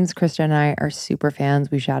Greens. Krista and I are super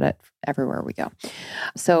fans. We shout it everywhere we go.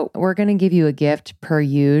 So we're going to give you a gift per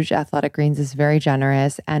use. Athletic Greens is very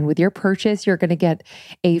generous. And with your purchase, you're going to get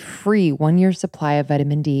a free 1-year supply of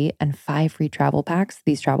vitamin D and 5 free travel packs.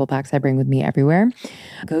 These travel packs I bring with me everywhere.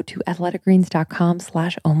 Go to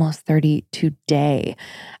athleticgreens.com/almost30 today.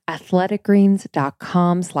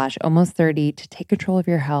 athleticgreens.com/almost30 to take control of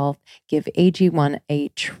your health. Give AG1 a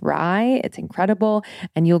try. It's incredible.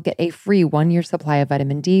 And you'll get a free 1-year supply of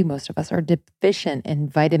vitamin D. Most of us are deficient in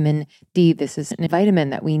vitamin D. This is a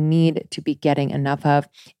vitamin that we need to be getting enough of.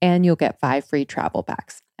 And you'll get 5 free travel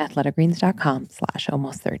packs.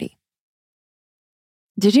 athleticgreens.com/almost30.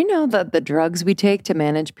 Did you know that the drugs we take to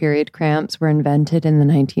manage period cramps were invented in the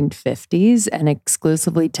 1950s and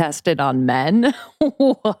exclusively tested on men?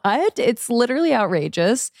 What? It's literally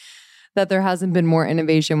outrageous that there hasn't been more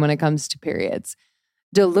innovation when it comes to periods.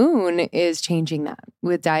 Daloon is changing that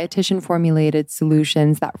with dietitian formulated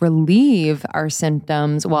solutions that relieve our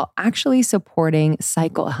symptoms while actually supporting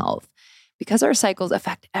cycle health. Because our cycles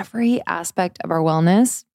affect every aspect of our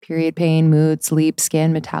wellness, period pain, mood, sleep,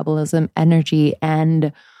 skin, metabolism, energy,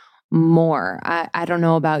 and more. I don't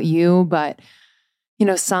know about you, but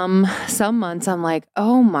some months I'm like,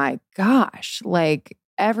 oh my gosh, like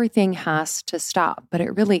everything has to stop, but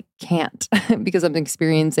it really can't because I'm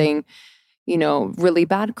experiencing really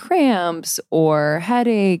bad cramps or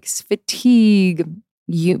headaches, fatigue,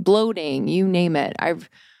 bloating, you name it. I've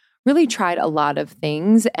really tried a lot of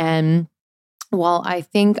things. And while I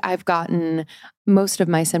think I've gotten most of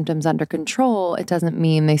my symptoms under control, it doesn't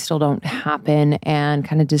mean they still don't happen and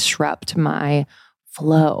kind of disrupt my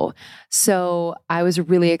flow. So I was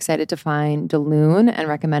really excited to find Daloon and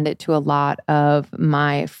recommend it to a lot of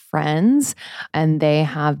my friends, and they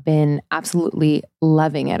have been absolutely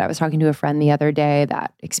loving it. I was talking to a friend the other day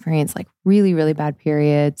that experienced like really, really bad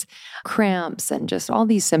periods, cramps, and just all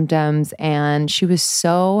these symptoms. And she was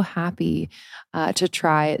so happy to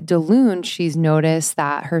try Daloon. She's noticed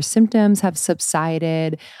that her symptoms have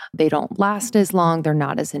subsided. They don't last as long. They're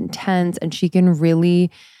not as intense. And she can really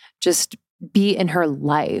just be in her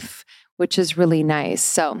life, which is really nice.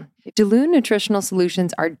 So Daloon Nutritional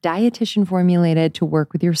Solutions are dietitian formulated to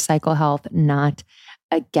work with your cycle health, not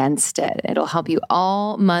against it. It'll help you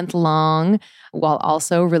all month long while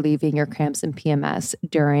also relieving your cramps and PMS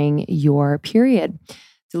during your period.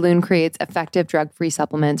 Delune creates effective drug-free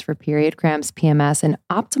supplements for period cramps, PMS, and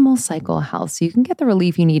optimal cycle health. So you can get the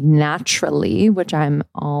relief you need naturally, which I'm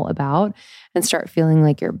all about, and start feeling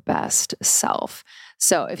like your best self.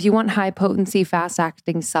 So if you want high potency,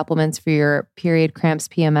 fast-acting supplements for your period cramps,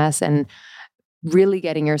 PMS, and really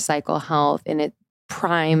getting your cycle health in its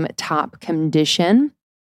prime top condition,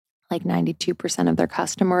 like 92% of their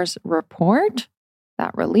customers report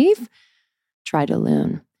that relief, try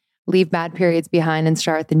Delune. Leave bad periods behind and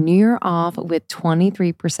start the new year off with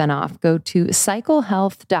 23% off. Go to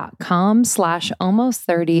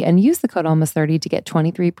cyclehealth.com/almost30 and use the code almost30 to get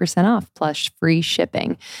 23% off plus free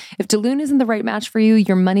shipping. If Delune isn't the right match for you,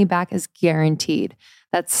 your money back is guaranteed.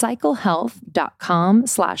 That's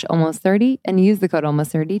cyclehealth.com/almost30 and use the code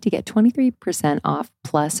almost30 to get 23% off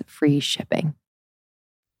plus free shipping.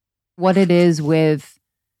 What it is with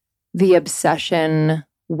the obsession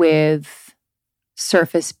with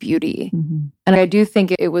surface beauty. And I do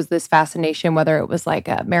think it was this fascination, whether it was like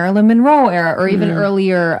a Marilyn Monroe era or even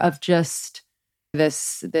earlier, of just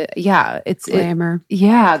it's glamour.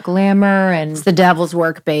 Glamour. And It's the devil's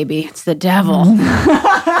work, baby. It's the devil.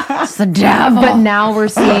 It's the devil. But now we're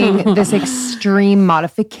seeing this extreme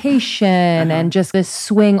modification and just this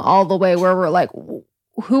swing all the way where we're like,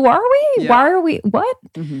 who are we? Yeah. Why are we? What?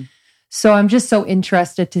 So I'm just so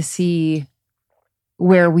interested to see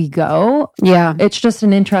where we go. Yeah. It's just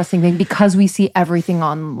an interesting thing because we see everything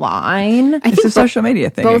online. I It's think a social media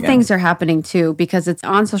thing. both again. things are happening too, because it's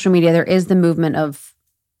on social media. There is the movement of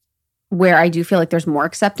where I do feel like there's more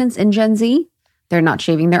acceptance in Gen Z. They're not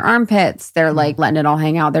shaving their armpits. They're like letting it all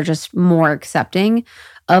hang out. They're just more accepting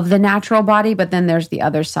of the natural body. But then there's the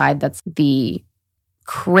other side that's the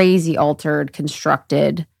crazy altered,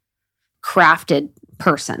 constructed, crafted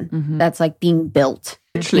person that's like being built.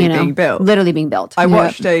 Literally being built. Literally being built. I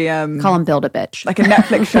watched a Call him Build a Bitch. like a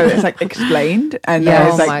Netflix show that's like explained, and Yeah.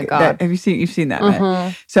 there's Oh like, my God. you've seen that?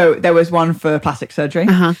 Right? So there was one for plastic surgery,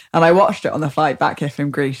 and I watched it on the flight back here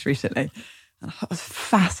from Greece recently. And I thought it was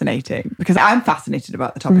fascinating because I'm fascinated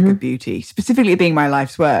about the topic of beauty, specifically being my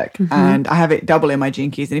life's work, and I have it double in my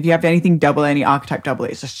Gene Keys. And if you have anything double, any archetype double,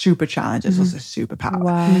 it's a super challenge. It's also a superpower.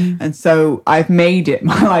 Wow. And so I've made it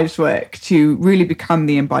my life's work to really become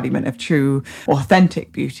the embodiment of true,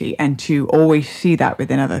 authentic beauty and to always see that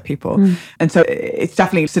within other people. And so it's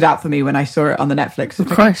definitely stood out for me when I saw it on the Netflix.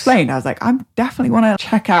 Of course. Explained. I was like, I definitely want to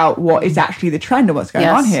check out what is actually the trend and what's going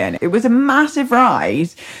on here. And it was a massive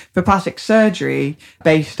rise for plastic surgery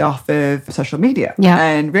based off of social media. Yeah.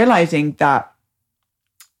 And realizing that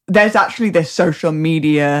there's actually this social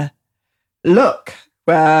media look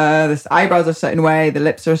where the eyebrows are a certain way, the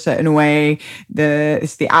lips are a certain way,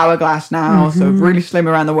 it's the hourglass now, so really slim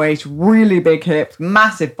around the waist, really big hips,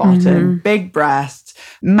 massive bottom, big breasts,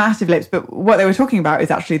 massive lips. But what they were talking about is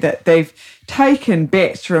actually that they've taken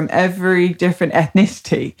bits from every different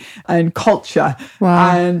ethnicity and culture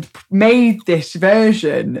and made this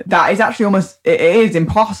version that is actually it is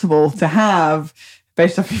impossible to have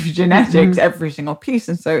based off of your genetics, every single piece.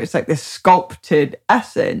 And so it's like this sculpted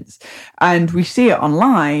essence. And we see it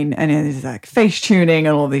online, and there's like face tuning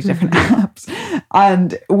and all these different apps.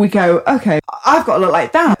 And we go, okay, I've got to look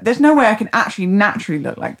like that. There's no way I can actually naturally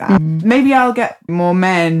look like that. Maybe I'll get more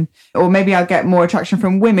men, or maybe I'll get more attraction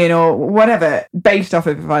from women, or whatever, based off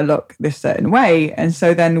of if I look this certain way. And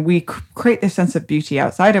so then we create this sense of beauty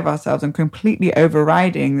outside of ourselves and completely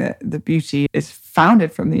overriding that the beauty is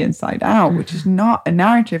founded from the inside out, which is not a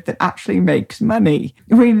narrative that actually makes money.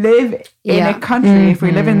 We live in a country, if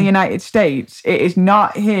we live in the United States, it is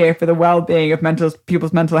not here for the well-being of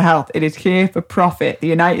people's mental health. It is here for profit. The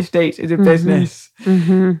United States is a business.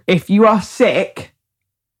 If you are sick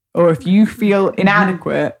or if you feel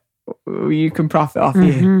inadequate, you can profit off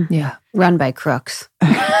you. Yeah. Run by crooks.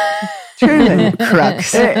 Truly.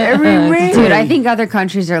 Crooks. Really. Dude, I think other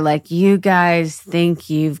countries are like, you guys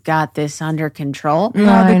think you've got this under control.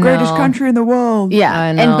 Yeah, the I greatest know. country in the world. Yeah. I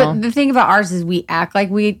And know. but the thing about ours is we act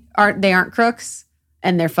like they aren't crooks,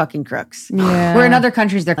 and they're fucking crooks. Yeah. Where in other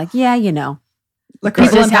countries they're like, yeah, you know. Look,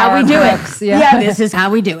 This is how we do crooks, it. yeah. Yeah, this is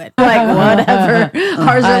how we do it. Like, whatever.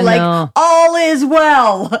 Ours I are like, know. all is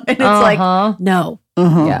well. And it's like, no.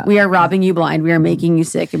 Yeah. We are robbing you blind. We are making you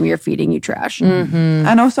sick, and we are feeding you trash.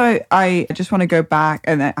 And also, I just want to go back,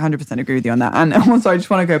 and I 100% agree with you on that. And also, I just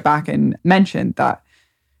want to go back and mention that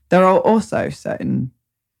there are also certain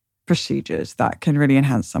procedures that can really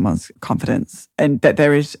enhance someone's confidence, and that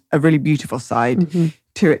there is a really beautiful side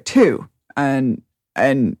to it too. And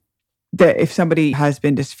that if somebody has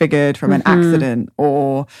been disfigured from an accident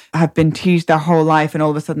or have been teased their whole life and all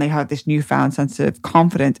of a sudden they have this newfound sense of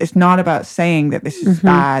confidence, it's not about saying that this is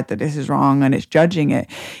bad, that this is wrong, and it's judging it.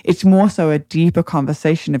 It's more so a deeper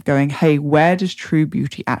conversation of going, hey, where does true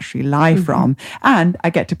beauty actually lie from? And I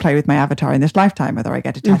get to play with my avatar in this lifetime, whether I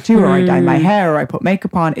get a tattoo or I dye my hair or I put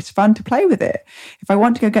makeup on. It's fun to play with it. If I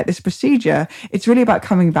want to go get this procedure, it's really about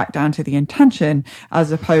coming back down to the intention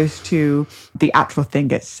as opposed to the actual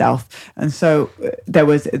thing itself. And so there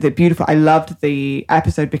was I loved the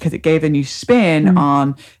episode because it gave a new spin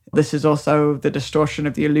on this is also the distortion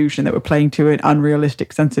of the illusion that we're playing to an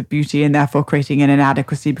unrealistic sense of beauty and therefore creating an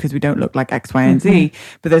inadequacy because we don't look like X, Y, and Z.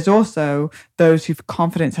 But there's also those whose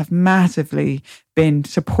confidence have massively been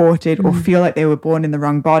supported or feel like they were born in the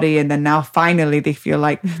wrong body. And then now finally they feel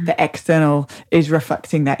like the external is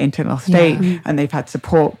reflecting their internal state and they've had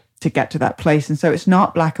support to get to that place. And so it's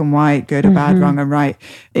not black and white, good or bad, wrong and right.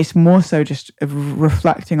 It's more so just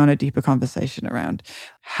reflecting on a deeper conversation around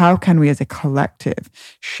how can we as a collective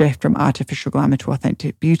shift from artificial glamour to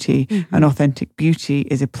authentic beauty. And authentic beauty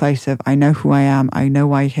is a place of, I know who I am, I know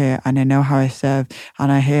why I'm here, and I know how I serve,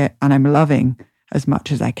 and I'm loving as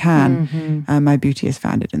much as I can. And my beauty is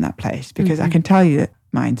founded in that place. Because I can tell you that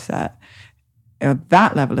mindset,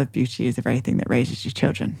 that level of beauty is the very thing that raises your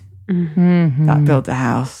children. That builds a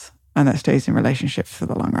house and that stays in relationships for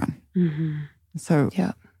the long run. So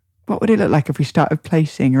what would it look like if we started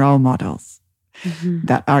placing role models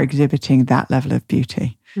that are exhibiting that level of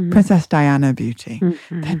beauty? Princess Diana beauty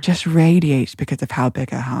that just radiates because of how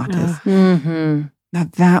big her heart is. Now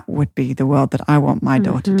that would be the world that I want my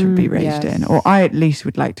daughter to be raised in, or I at least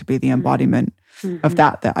would like to be the embodiment of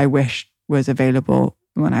that I wish was available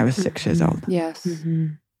when I was 6 years old. Yes.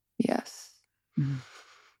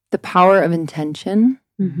 The power of intention.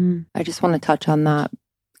 I just want to touch on that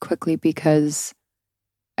quickly because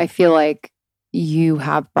I feel like you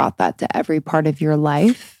have brought that to every part of your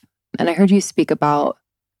life. And I heard you speak about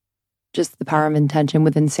just the power of intention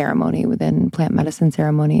within ceremony, within plant medicine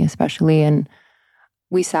ceremony especially. And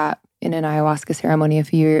we sat in an ayahuasca ceremony a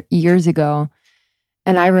few years ago.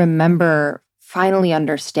 And I remember finally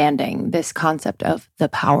understanding this concept of the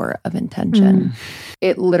power of intention.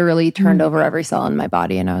 It literally turned over every cell in my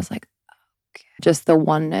body. And I was like, okay, just the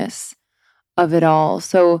oneness of it all.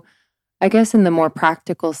 So I guess in the more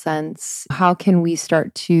practical sense, how can we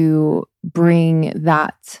start to bring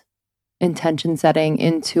that intention setting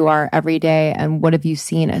into our everyday? And what have you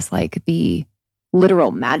seen as like the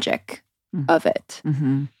literal magic of it?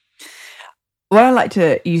 What I like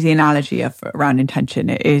to use the analogy of around intention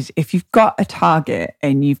is if you've got a target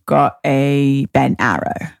and you've got a bent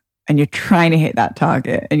arrow and you're trying to hit that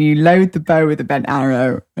target and you load the bow with a bent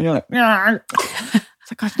arrow and you're like,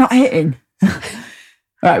 it's like, it's not hitting.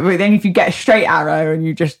 Right, but then if you get a straight arrow and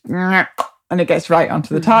you just, and it gets right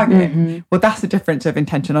onto the target, well, that's the difference of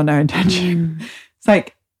intention or no intention. It's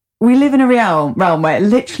like, we live in a realm where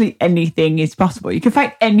literally anything is possible. You can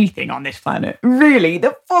find anything on this planet, really,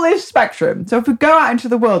 the fullest spectrum. So if we go out into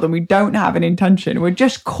the world and we don't have an intention, we're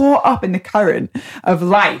just caught up in the current of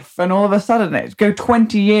life. And all of a sudden it's go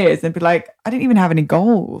 20 years and be like, I didn't even have any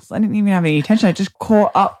goals. I didn't even have any intention. I just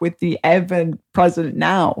caught up with the ever present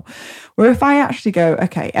now. Where if I actually go,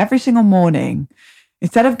 okay, every single morning,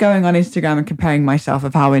 instead of going on Instagram and comparing myself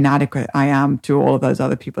of how inadequate I am to all of those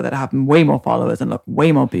other people that have way more followers and look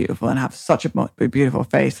way more beautiful and have such a beautiful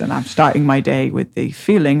face, and I'm starting my day with the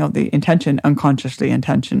feeling of the intention, unconsciously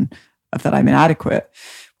intention of that I'm inadequate,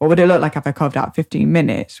 what would it look like if I carved out 15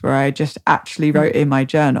 minutes where I just actually wrote in my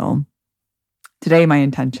journal, today my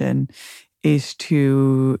intention is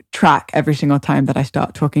to track every single time that I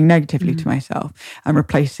start talking negatively to myself and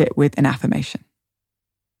replace it with an affirmation.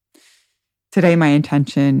 Today, my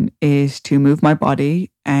intention is to move my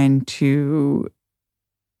body and to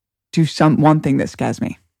do one thing that scares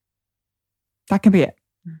me. That can be it.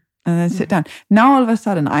 And then sit down. Now, all of a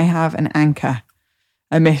sudden, I have an anchor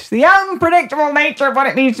amidst the unpredictable nature of what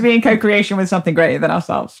it means to be in co-creation with something greater than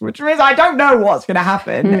ourselves, which means I don't know what's going to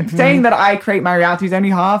happen. Saying that I create my reality is only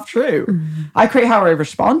half true. I create how I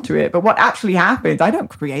respond to it, but what actually happens, I don't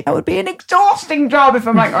create. That would be an exhausting job if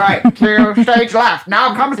I'm like, all right, to stage left,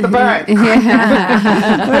 now comes the bird.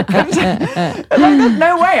 There's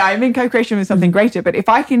no way. I'm in co-creation with something greater, but if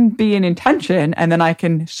I can be in intention and then I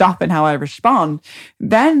can soften how I respond,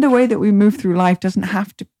 then the way that we move through life doesn't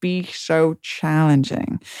have to be so challenging.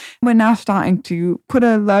 We're now starting to put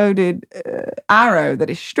a loaded arrow that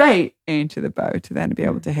is straight into the bow to then be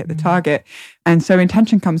able to hit the target. And so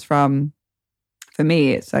intention comes from, for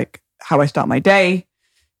me, it's like how I start my day,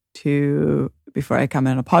 to before I come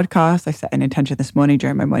in on a podcast. I set an intention this morning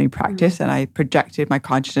during my morning practice, and I projected my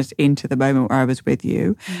consciousness into the moment where I was with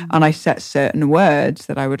you. And I set certain words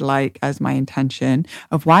that I would like as my intention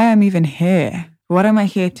of why I'm even here. What am I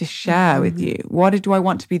here to share with you? What do I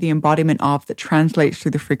want to be the embodiment of that translates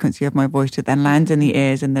through the frequency of my voice, that then lands in the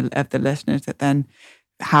ears and of the listeners, that then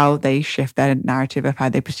how they shift their narrative of how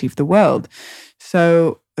they perceive the world.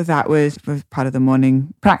 So that was part of the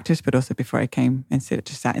morning practice, but also before I came and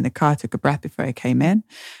just sat in the car, took a breath before I came in.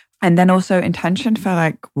 And then also intention for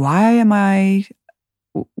like, why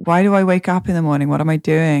do I wake up in the morning? What am I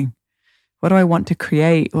doing? What do I want to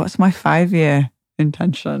create? What's my 5-year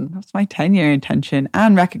intention? What's my 10-year intention?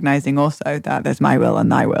 And recognizing also that there's my will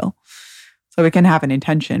and thy will. So we can have an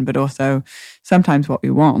intention, but also sometimes what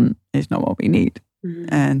we want is not what we need.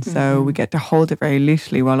 And so we get to hold it very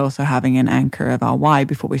loosely while also having an anchor of our why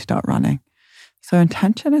before we start running. So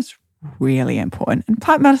intention is really important. And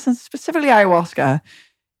plant medicine, specifically ayahuasca,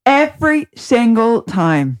 every single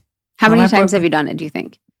time. How many times have you done it, do you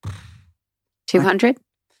think? 200?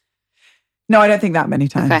 No, I don't think that many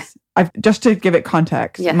times. Okay. Just to give it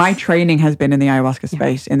context, my training has been in the ayahuasca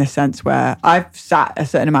space in the sense where I've sat a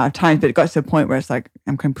certain amount of times, but it got to the point where it's like,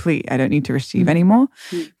 I'm complete. I don't need to receive anymore.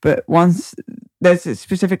 But once there's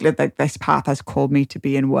specifically like this path has called me to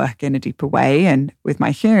be and work in a deeper way. And with my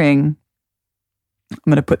hearing, I'm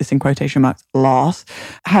going to put this in quotation marks, loss,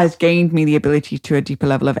 has gained me the ability to a deeper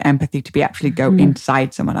level of empathy to be actually go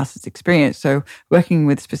inside someone else's experience. So working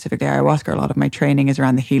with specifically ayahuasca, a lot of my training is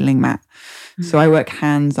around the healing mat. So I work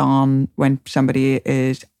hands-on when somebody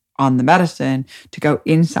is on the medicine to go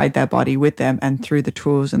inside their body with them and through the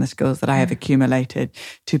tools and the skills that I have accumulated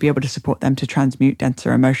to be able to support them to transmute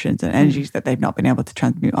denser emotions and energies that they've not been able to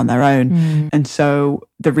transmute on their own. And so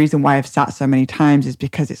the reason why I've sat so many times is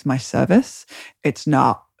because it's my service. It's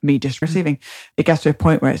not me just receiving. It gets to a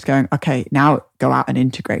point where it's going, okay, now go out and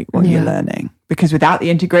integrate what you're learning. Because without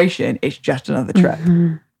the integration, it's just another trip.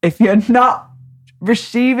 If you're not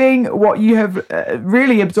receiving what you have,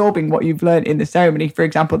 really absorbing what you've learned in the ceremony. For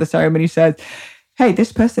example, the ceremony says, hey,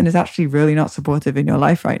 this person is actually really not supportive in your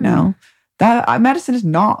life right now. That medicine is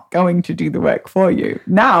not going to do the work for you.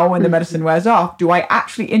 Now, when the medicine wears off, do I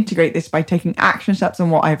actually integrate this by taking action steps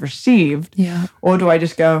on what I've received? Or do I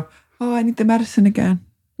just go, oh, I need the medicine again.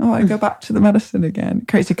 Oh, I go back to the medicine again. It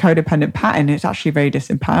creates a codependent pattern. It's actually very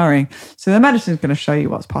disempowering. So the medicine is going to show you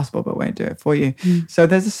what's possible, but won't do it for you. So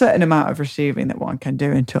there's a certain amount of receiving that one can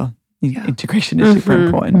do until integration is super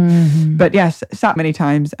important. But yes, sat many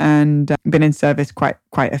times and been in service quite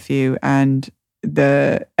a few. And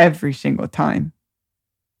every single time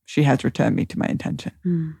she has returned me to my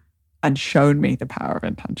intention. And shown me the power of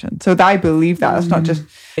intention. So I believe that. It's not just,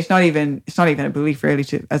 it's not even a belief really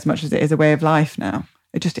as much as it is a way of life now.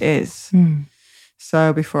 It just is.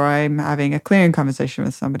 So before I'm having a clearing conversation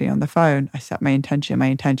with somebody on the phone, I set my intention. My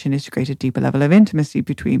intention is to create a deeper level of intimacy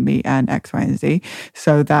between me and X, Y, and Z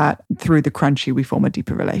so that through the crunchy, we form a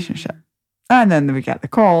deeper relationship. And then we get the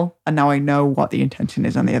call and now I know what the intention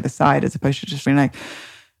is on the other side as opposed to just being like,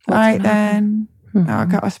 all right then.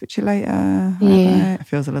 I'll speak to you later. It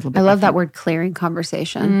feels a little bit I love different. that word clearing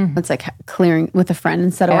conversation. It's like clearing with a friend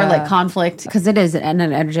instead of or like conflict because it is an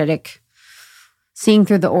energetic seeing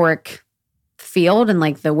through the auric field and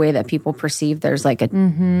like the way that people perceive there's like a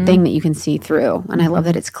thing that you can see through. And I love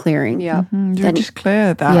that it's clearing. You're just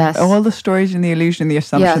clear that all the stories and the illusion, the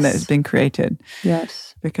assumption that has been created.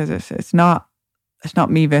 Because it's not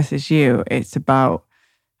me versus you. It's about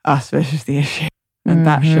us versus the issue. And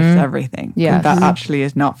that shifts everything. That actually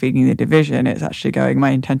is not feeding the division. It's actually going,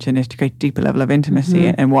 my intention is to create a deeper level of intimacy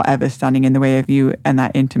and whatever's standing in the way of you and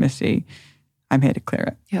that intimacy, I'm here to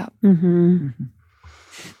clear it.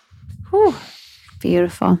 Whew.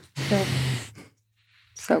 Beautiful.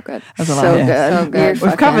 So good. So good.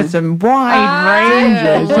 We've covered some wide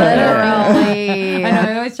ranges. Literally. I know.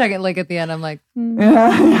 I always check it like at the end. I'm like, The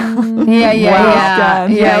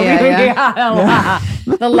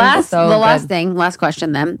last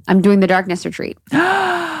question then. I'm doing the darkness retreat.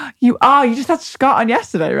 You are. You just had Scott on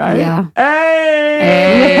yesterday, right? Yeah.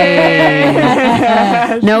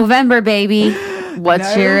 Hey! November, baby.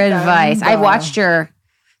 What's your advice? I watched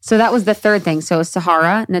so that was the third thing. So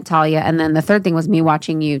Sahara, Natalia, and then the third thing was me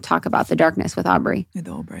watching you talk about the darkness with Aubrey.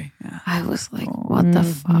 I was like, what the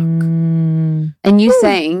fuck? And you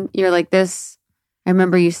saying, you're like this, I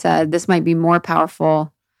remember you said this might be more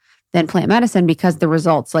powerful than plant medicine because the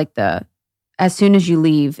results, like as soon as you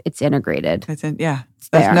leave, it's integrated.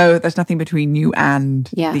 There's nothing between you and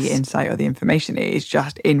the insight or the information. It is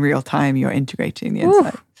just in real time, you're integrating the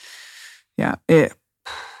insight.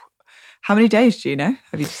 How many days do you know?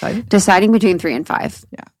 Have you decided? Deciding between 3 and 5.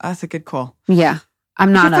 Yeah, that's a good call. Yeah. I'm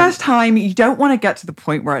It's not the first time you don't want to get to the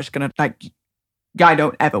point where it's going to like, I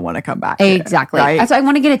don't ever want to come back. Exactly. Right? So I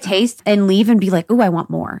want to get a taste and leave and be like, oh, I want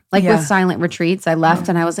more. Like Yeah. with silent retreats, I left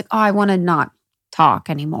and I was like, oh, I want to not talk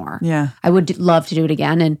anymore. Yeah. I would love to do it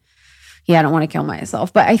again. And yeah, I don't want to kill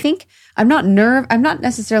myself. But I think I'm not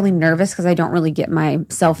necessarily nervous because I don't really get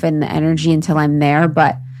myself in the energy until I'm there.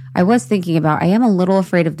 But I was thinking about, I am a little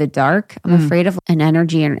afraid of the dark. I'm afraid of an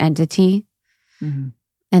energy or an entity. Mm-hmm.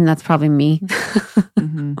 And that's probably me.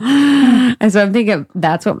 Mm-hmm. And so I'm thinking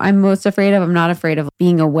that's what I'm most afraid of. I'm not afraid of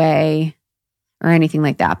being away or anything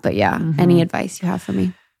like that. But yeah, any advice you have for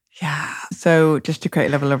me? Yeah. So just to create a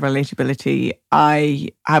level of relatability, I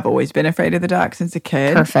have always been afraid of the dark since a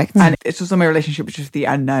kid. Perfect. And it's also my relationship with just the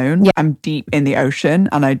unknown. Yeah. I'm deep in the ocean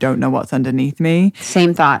and I don't know what's underneath me.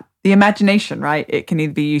 Same thought. The imagination, right? It can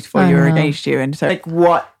either be used for you or against you. And so like,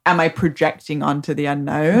 what am I projecting onto the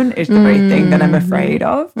unknown is the very thing that I'm afraid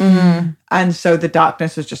of. And so the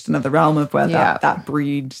darkness is just another realm of where that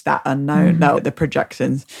breeds that unknown, the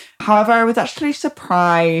projections. However, I was actually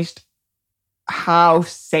surprised how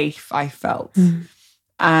safe I felt.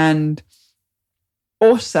 And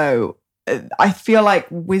also, I feel like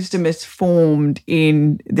wisdom is formed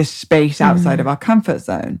in this space outside of our comfort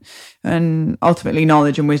zone. And ultimately,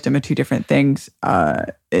 knowledge and wisdom are two different things.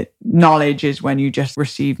 Knowledge is when you just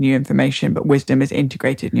receive new information, but wisdom is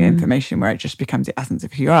integrated new information where it just becomes the essence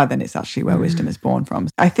of who you are. Then it's actually where wisdom is born from.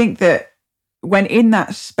 I think that when in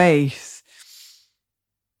that space,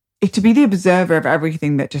 to be the observer of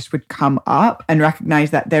everything that just would come up and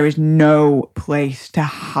recognize that there is no place to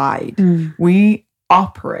hide. We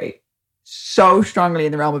operate so strongly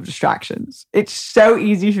in the realm of distractions. It's so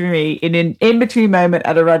easy for me in an in-between moment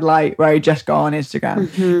at a red light where I just go on Instagram.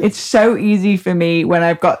 It's so easy for me when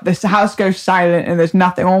I've got this house goes silent and there's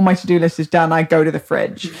nothing, all my to-do list is done, I go to the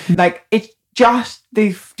fridge. Like it's just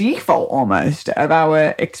the default almost of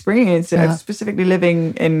our experience of specifically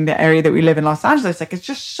living in the area that we live in, Los Angeles. Like it's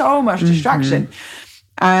just so much distraction.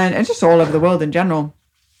 And it's just all over the world in general.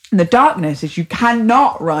 And the darkness is you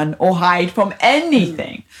cannot run or hide from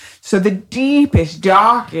anything. So the deepest,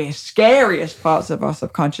 darkest, scariest parts of our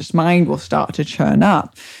subconscious mind will start to churn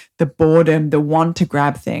up. The boredom, the want to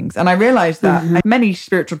grab things. And I realized that many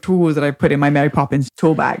spiritual tools that I put in my Mary Poppins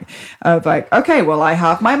tool bag of like, okay, well, I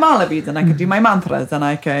have my mala beads and I can do my mantras and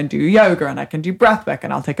I can do yoga and I can do breath work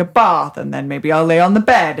and I'll take a bath and then maybe I'll lay on the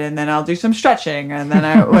bed and then I'll do some stretching and then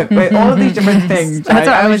I all of these different things. That's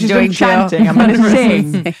what I was just doing chanting. I'm going to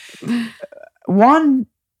sing. One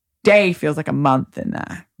day feels like a month in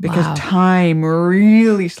there because time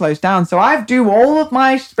really slows down. So I do all of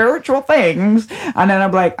my spiritual things and then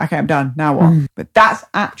I'm like, okay, I'm done. Now what? But that's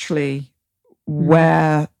actually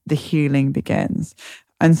where the healing begins.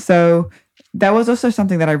 And so there was also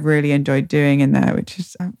something that I really enjoyed doing in there, which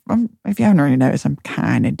is, if you haven't already noticed, I'm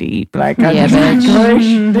kind of deep. Like, I'm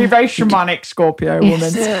very shamanic Scorpio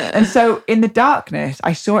woman. And so in the darkness,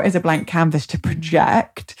 I saw it as a blank canvas to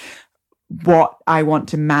project what I want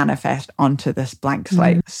to manifest onto this blank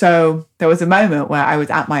slate. So there was a moment where I was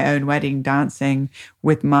at my own wedding dancing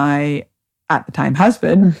with my, at the time,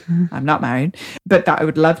 husband. I'm not married, but that I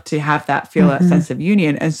would love to have that, feel that sense of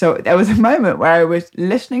union. And so there was a moment where I was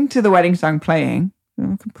listening to the wedding song playing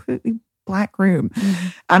in a completely black room.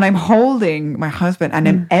 And I'm holding my husband and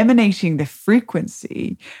I'm emanating the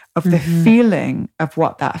frequency of the feeling of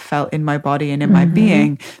what that felt in my body and in my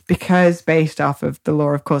being, because based off of the law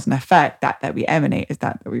of cause and effect, that we emanate is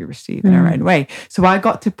that we receive in our own way. So I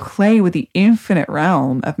got to play with the infinite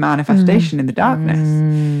realm of manifestation in the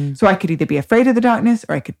darkness. So I could either be afraid of the darkness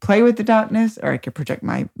or I could play with the darkness or I could project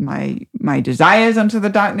my desires onto the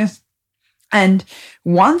darkness. And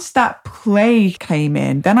once that play came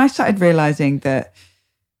in, then I started realizing that,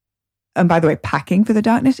 and by the way, packing for the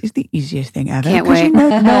darkness is the easiest thing ever. Can't wait. No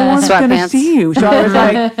one's going to see you. So I was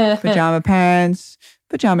like, pajama pants,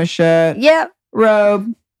 pajama shirt,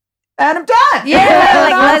 robe, and I'm done. Yeah,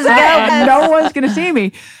 like, let's go. And no one's going to see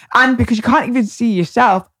me. And because you can't even see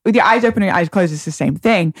yourself, with your eyes open and your eyes closed, it's the same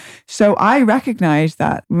thing. So I recognize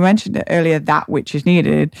that, we mentioned it earlier, that which is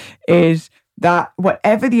needed is that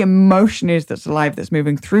whatever the emotion is that's alive, that's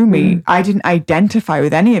moving through me, I didn't identify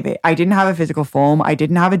with any of it. I didn't have a physical form. I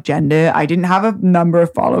didn't have a gender. I didn't have a number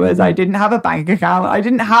of followers. I didn't have a bank account. I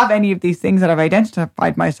didn't have any of these things that I've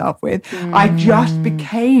identified myself with. I just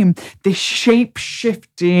became this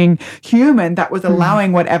shape-shifting human that was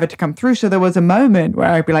allowing whatever to come through. So there was a moment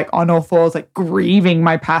where I'd be like on all fours, like grieving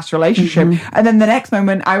my past relationship. And then the next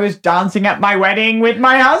moment I was dancing at my wedding with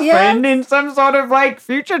my husband in some sort of like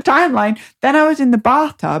future timeline. Then I was in the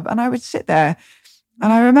bathtub and I would sit there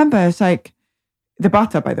And I remember it's like, the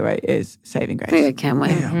bathtub, by the way, is saving grace. I can't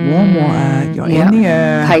wait. Warm water, you're in the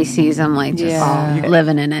air. Pisces, I'm like just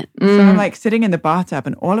living in it. So I'm like sitting in the bathtub,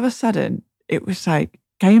 and all of a sudden, it was like,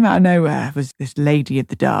 came out of nowhere was this lady of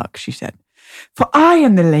the dark, she said. For I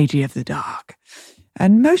am the lady of the dark.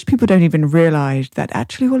 And most people don't even realize that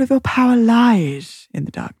actually all of your power lies in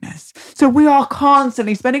the darkness. So we are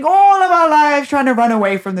constantly spending all of our lives trying to run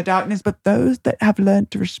away from the darkness. But those that have learned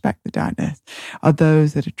to respect the darkness are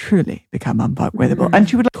those that have truly become unfuckwithable. And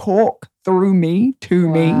she would talk through me to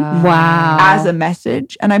me as a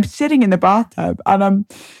message. And I'm sitting in the bathtub, and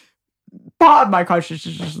part of my consciousness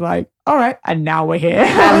is just like, all right, and now we're here.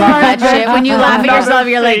 I love that shit. When you laugh at yourself,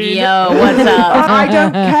 you're like, yo, what's up? I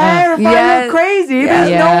don't care if I look crazy.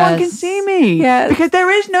 No one can see me. Because there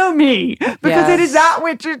is no me. Because it is that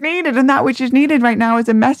which is needed. And that which is needed right now is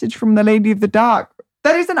a message from the Lady of the Dark.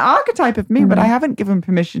 That is an archetype of me, but I haven't given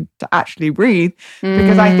permission to actually breathe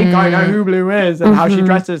because I think I know who Blue is and how she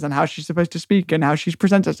dresses and how she's supposed to speak and how she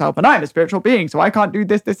presents herself. And I'm a spiritual being, so I can't do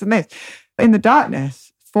this, this, and this. In the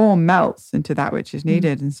darkness, form melts into that which is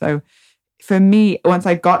needed. And so for me, once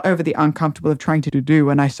I got over the uncomfortable of trying to do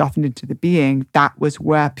and I softened into the being, that was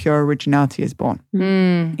where pure originality is born.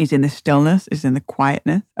 Is in the stillness, is in the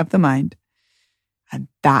quietness of the mind. And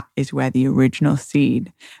that is where the original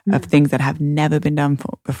seed of things that have never been done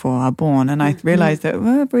before are born. And I realized that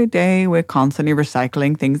every day we're constantly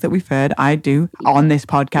recycling things that we've heard. I do on this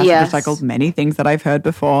podcast, recycle many things that I've heard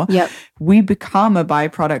before. We become a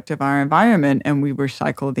byproduct of our environment, and we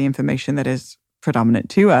recycle the information that is predominant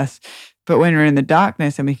to us. But when we're in the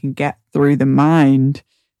darkness and we can get through the mind,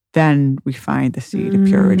 then we find the seed of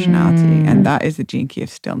pure originality. And that is the gene key of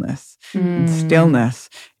stillness. And stillness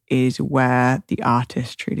is where the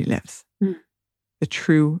artist truly lives. The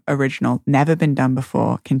true original, never been done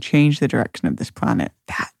before, can change the direction of this planet.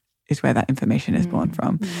 That is where that information is born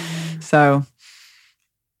from. So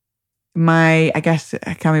I guess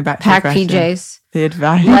coming back to pack the question, PJs. The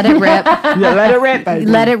advice. Let it rip. Let it rip, baby.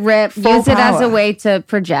 Let it rip. Full Use it as power. a way to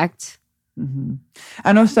project.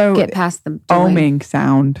 And also Get past the oming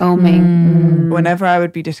sound. Oming. Whenever I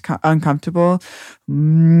would be uncomfortable,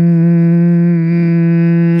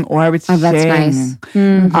 or I would sing. That's nice.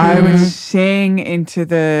 I would sing into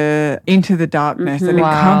the darkness, and it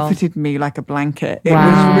comforted me like a blanket. It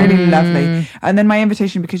was really lovely. And then my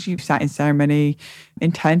invitation, because you sat in ceremony,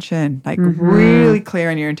 intention, like really clear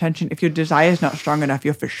on your intention. If your desire is not strong enough,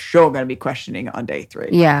 you're for sure going to be questioning it on day 3.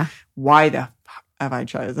 Yeah. Why the have I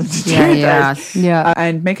chosen to do this? Yeah.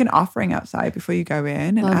 And make an offering outside before you go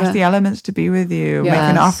in, and ask the elements to be with you. Make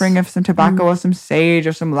an offering of some tobacco or some sage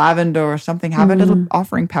or some lavender or something. Have a little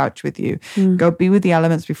offering pouch with you. Go be with the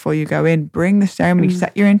elements before you go in. Bring the ceremony.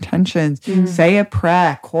 Set your intentions. Say a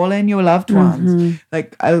prayer. Call in your loved ones.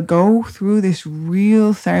 Like, I'll go through this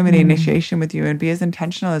real ceremony initiation with you and be as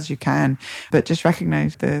intentional as you can. But just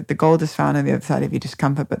recognize the gold is found on the other side of your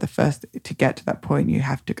discomfort. But the first, to get to that point, you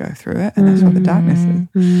have to go through it. And that's what the darkness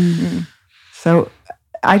is. So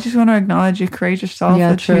I just want to acknowledge your courageous soul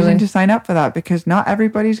for choosing to sign up for that, because not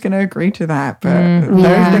everybody's going to agree to that. But those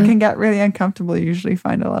that can get really uncomfortable usually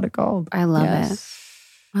find a lot of gold. I love it.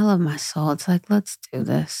 I love my soul. It's like, let's do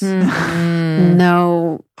this.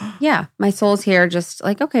 No. Yeah. My soul's here just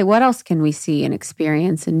like, okay, what else can we see and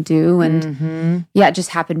experience and do? And it just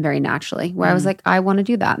happened very naturally where I was like, I want to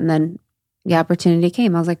do that. And then the opportunity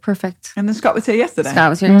came. I was like, perfect. And then Scott was here yesterday. Scott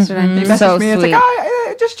was here yesterday. He messaged So me. sweet. It's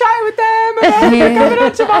like, just chatting with them. And they're coming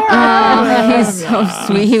on tomorrow. He's so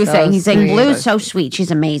sweet. He was saying, Blue's so sweet. She's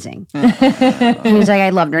amazing. He was like, I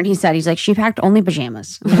loved her. And he's like, she packed only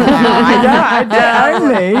pajamas. I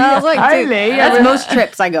know. I was like, dude, that's most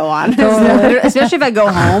trips I go on. Especially if I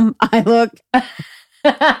go home, I look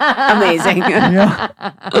amazing.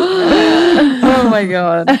 Oh my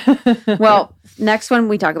God. Well, next one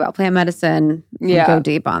we talk about plant medicine. We go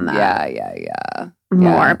deep on that.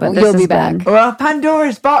 More, but you'll be back. Well,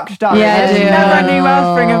 Pandora's box, darling. Yeah, There's never a new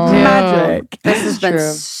wellspring of magic. This has been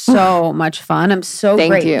so much fun. I'm so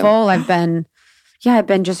grateful. I've been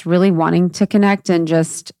just really wanting to connect, and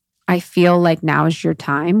just, I feel like now is your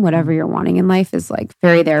time. Whatever you're wanting in life is like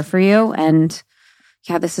very there for you. And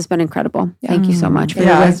this has been incredible. Thank you so much for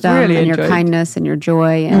your wisdom and your kindness and your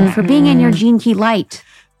joy, and for being in your gene key light.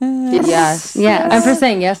 Yes. And for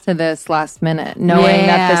saying yes to this last minute, knowing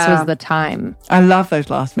that this was the time. I love those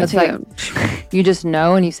last minutes. It's like, you just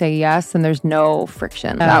know and you say yes, and there's no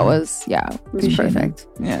friction. That was, it was perfect.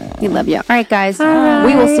 Yeah. We love you. All right, guys. Bye.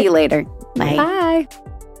 We will see you later. Bye. Bye.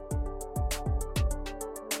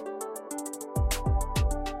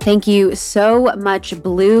 Thank you so much,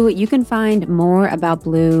 Blue. You can find more about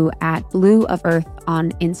Blue at Blue of Earth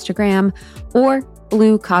on Instagram, or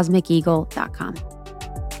bluecosmiceagle.com.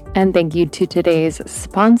 And thank you to today's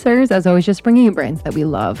sponsors, as always, just bringing you brands that we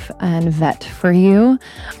love and vet for you.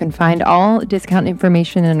 You can find all discount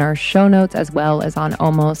information in our show notes as well as on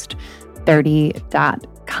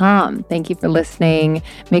almost30.com. Thank you for listening.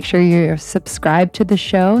 Make sure you're subscribed to the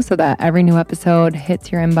show so that every new episode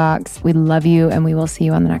hits your inbox. We love you and we will see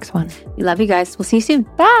you on the next one. We love you guys. We'll see you soon.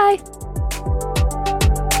 Bye.